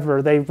ichthyosaur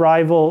ever. They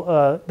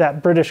rival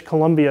that British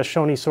Columbia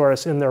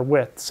Shonisaurus in their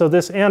width. So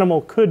this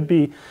animal could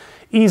be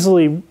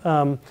easily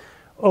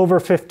over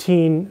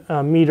 15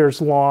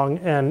 meters long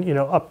and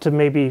up to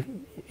maybe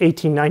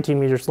 18, 19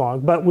 meters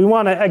long. But we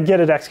want to get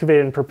it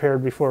excavated and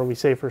prepared before we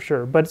say for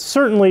sure. But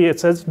certainly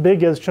it's as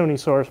big as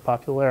Shonisaurus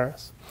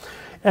popularis.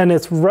 And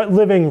it's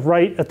living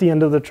right at the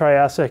end of the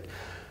Triassic,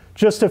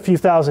 just a few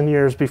thousand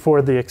years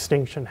before the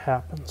extinction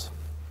happens.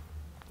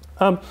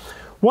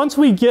 Once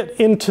we get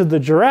into the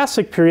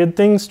Jurassic period,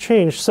 things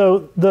change.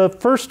 So the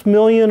first 1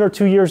 million or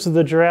 2 years of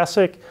the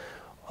Jurassic,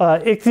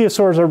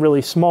 ichthyosaurs are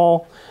really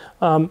small.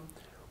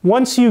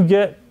 Once you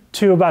get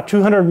to about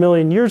 200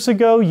 million years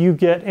ago, you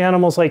get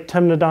animals like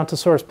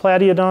Temnodontosaurus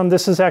platyodon.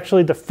 This is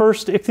actually the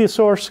first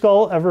ichthyosaur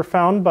skull ever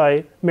found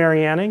by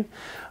Mary Anning.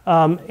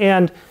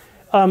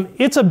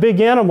 It's a big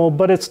animal,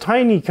 but it's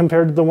tiny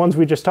compared to the ones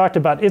we just talked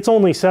about. It's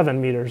only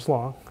 7 meters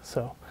long.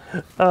 So.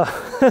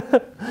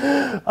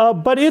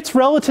 But its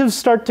relatives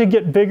start to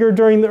get bigger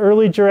during the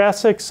early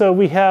Jurassic. So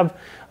we have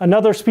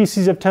another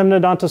species of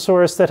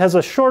Temnodontosaurus that has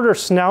a shorter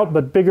snout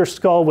but bigger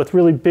skull with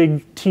really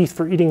big teeth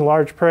for eating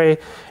large prey.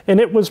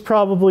 And it was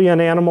probably an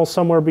animal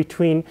somewhere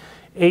between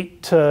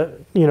 8 to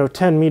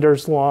 10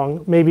 meters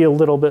long, maybe a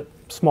little bit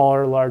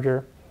smaller,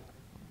 larger.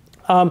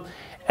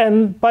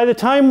 And by the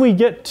time we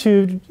get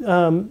to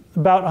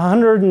about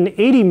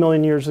 180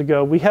 million years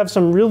ago, we have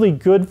some really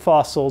good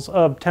fossils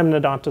of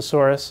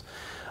Temnodontosaurus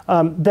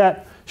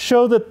that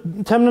show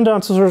that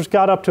Temnodontosaurus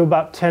got up to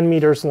about 10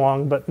 meters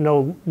long, but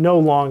no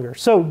longer.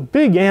 So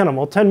big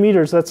animal, 10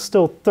 meters, that's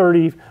still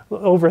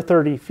over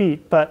 30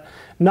 feet, but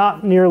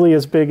not nearly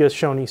as big as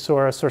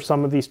Shonisaurus or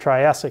some of these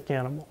Triassic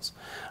animals.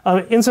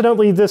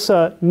 Incidentally, this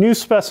new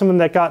specimen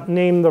that got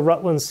named the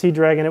Rutland sea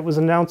dragon, it was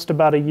announced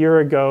about a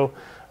year ago.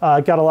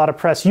 Got a lot of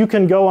press. You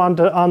can go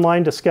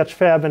online to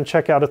Sketchfab and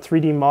check out a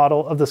 3D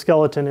model of the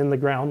skeleton in the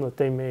ground that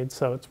they made.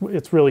 So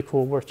it's really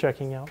cool, worth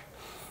checking out.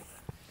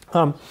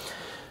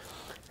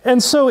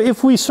 And so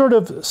if we sort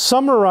of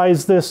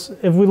summarize this,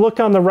 if we look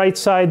on the right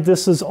side,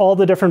 this is all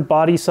the different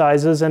body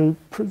sizes. And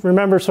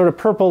remember, sort of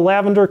purple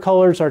lavender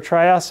colors are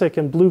Triassic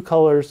and blue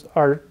colors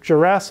are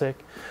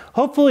Jurassic.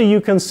 Hopefully you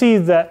can see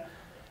that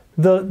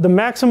the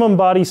maximum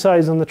body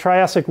size in the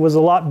Triassic was a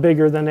lot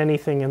bigger than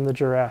anything in the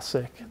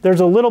Jurassic.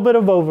 There's a little bit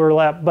of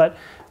overlap, but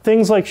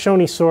things like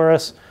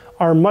Shonisaurus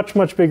are much,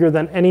 much bigger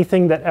than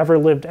anything that ever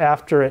lived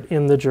after it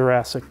in the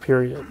Jurassic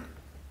period.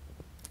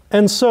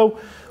 And so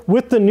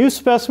with the new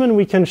specimen,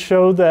 we can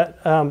show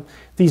that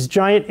these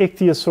giant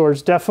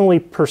ichthyosaurs definitely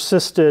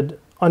persisted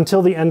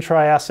until the end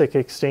Triassic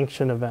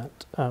extinction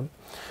event.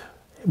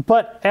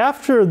 But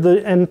after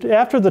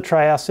the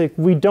Triassic,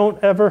 we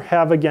don't ever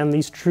have again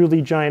these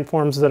truly giant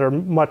forms that are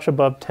much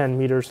above 10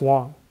 meters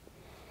long.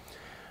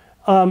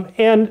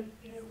 And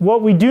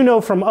what we do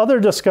know from other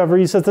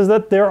discoveries is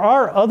that there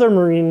are other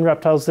marine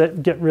reptiles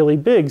that get really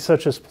big,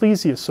 such as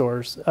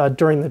plesiosaurs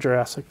during the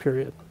Jurassic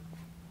period.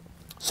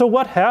 So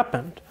what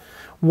happened?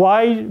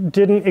 Why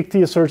didn't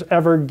ichthyosaurs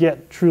ever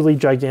get truly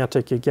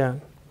gigantic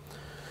again?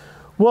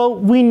 Well,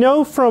 we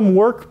know from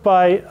work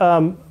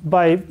by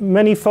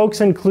many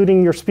folks,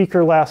 including your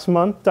speaker last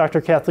month,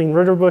 Dr. Kathleen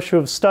Ritterbusch, who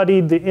have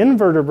studied the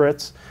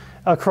invertebrates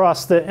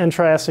across the end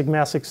Triassic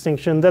mass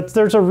extinction, that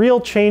there's a real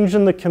change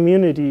in the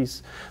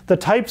communities. The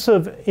types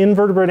of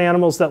invertebrate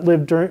animals that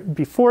lived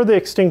before the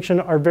extinction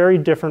are very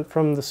different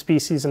from the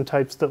species and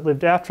types that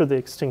lived after the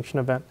extinction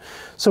event.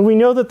 So we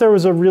know that there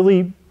was a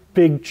really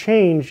big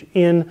change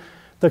in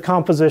the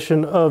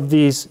composition of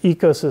these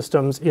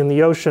ecosystems in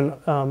the ocean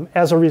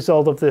as a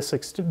result of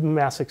this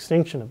mass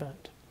extinction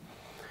event.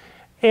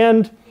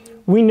 And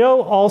we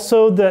know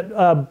also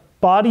that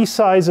body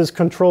size is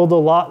controlled a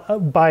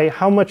lot by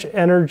how much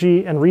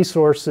energy and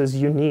resources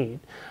you need.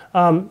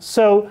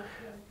 So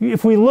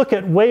if we look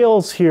at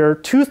whales here,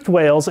 toothed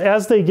whales,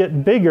 as they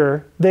get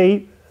bigger,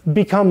 they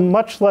become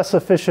much less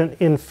efficient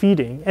in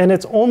feeding. And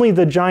it's only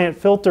the giant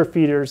filter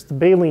feeders, the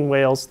baleen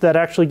whales, that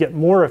actually get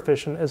more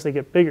efficient as they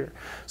get bigger.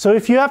 So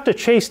if you have to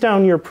chase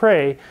down your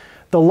prey,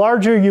 the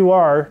larger you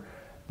are,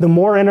 the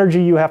more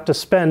energy you have to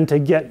spend to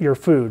get your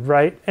food,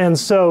 right? And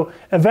so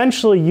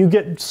eventually you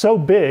get so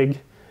big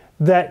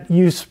that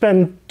you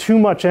spend too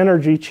much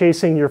energy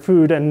chasing your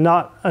food and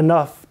not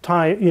enough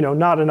time,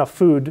 not enough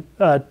food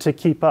to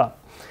keep up.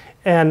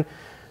 And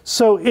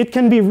so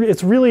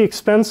it's really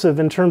expensive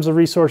in terms of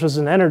resources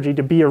and energy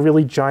to be a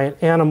really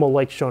giant animal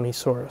like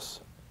Shonisaurus.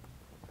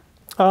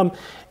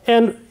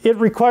 And it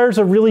requires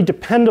a really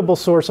dependable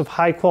source of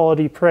high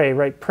quality prey,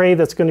 right? Prey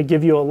that's going to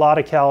give you a lot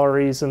of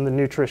calories and the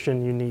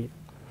nutrition you need.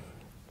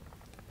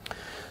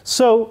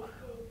 So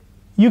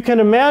you can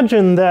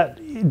imagine that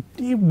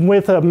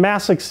with a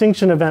mass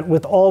extinction event,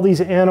 with all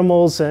these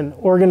animals and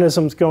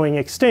organisms going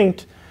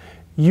extinct,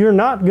 you're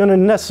not going to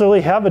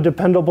necessarily have a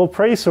dependable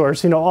prey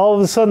source. All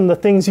of a sudden the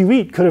things you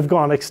eat could have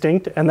gone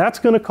extinct, and that's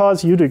going to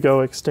cause you to go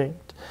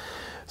extinct.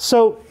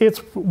 So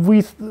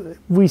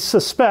we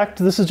suspect,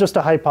 this is just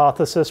a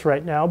hypothesis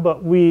right now,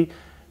 but we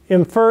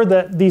infer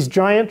that these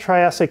giant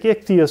Triassic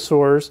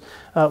Ichthyosaurs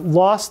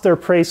lost their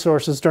prey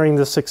sources during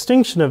this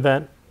extinction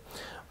event,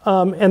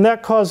 and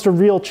that caused a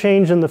real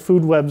change in the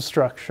food web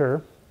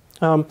structure.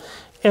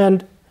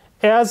 And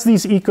as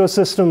these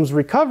ecosystems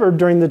recovered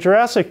during the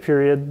Jurassic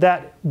period,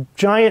 that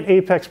giant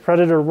apex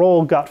predator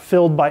role got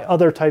filled by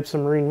other types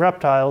of marine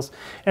reptiles.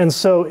 And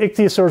so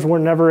ichthyosaurs were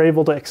never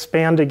able to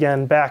expand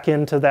again back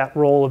into that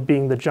role of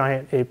being the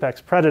giant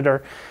apex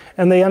predator.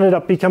 And they ended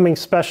up becoming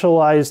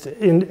specialized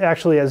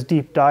actually as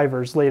deep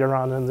divers later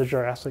on in the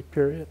Jurassic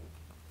period.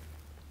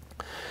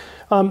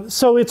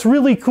 So it's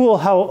really cool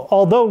how,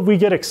 although we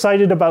get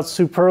excited about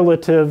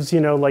superlatives,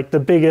 like the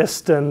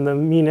biggest and the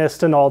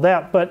meanest and all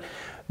that, but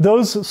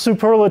those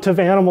superlative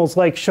animals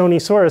like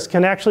Shonisaurus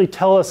can actually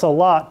tell us a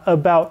lot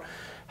about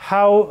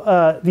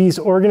how these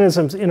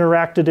organisms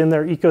interacted in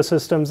their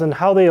ecosystems and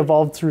how they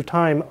evolved through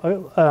time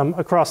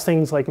across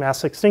things like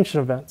mass extinction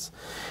events.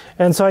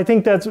 And so I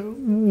think that's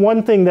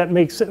one thing that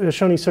makes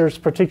Shonisaurus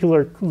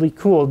particularly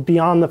cool,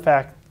 beyond the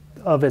fact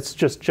of its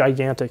just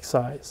gigantic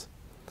size.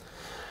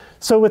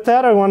 So with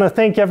that, I want to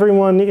thank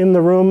everyone in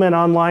the room and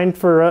online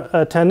for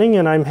attending,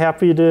 and I'm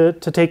happy to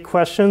take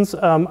questions.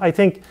 I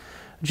think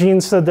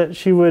Jean said that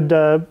she would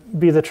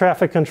be the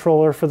traffic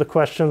controller for the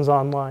questions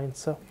online.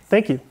 So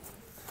thank you.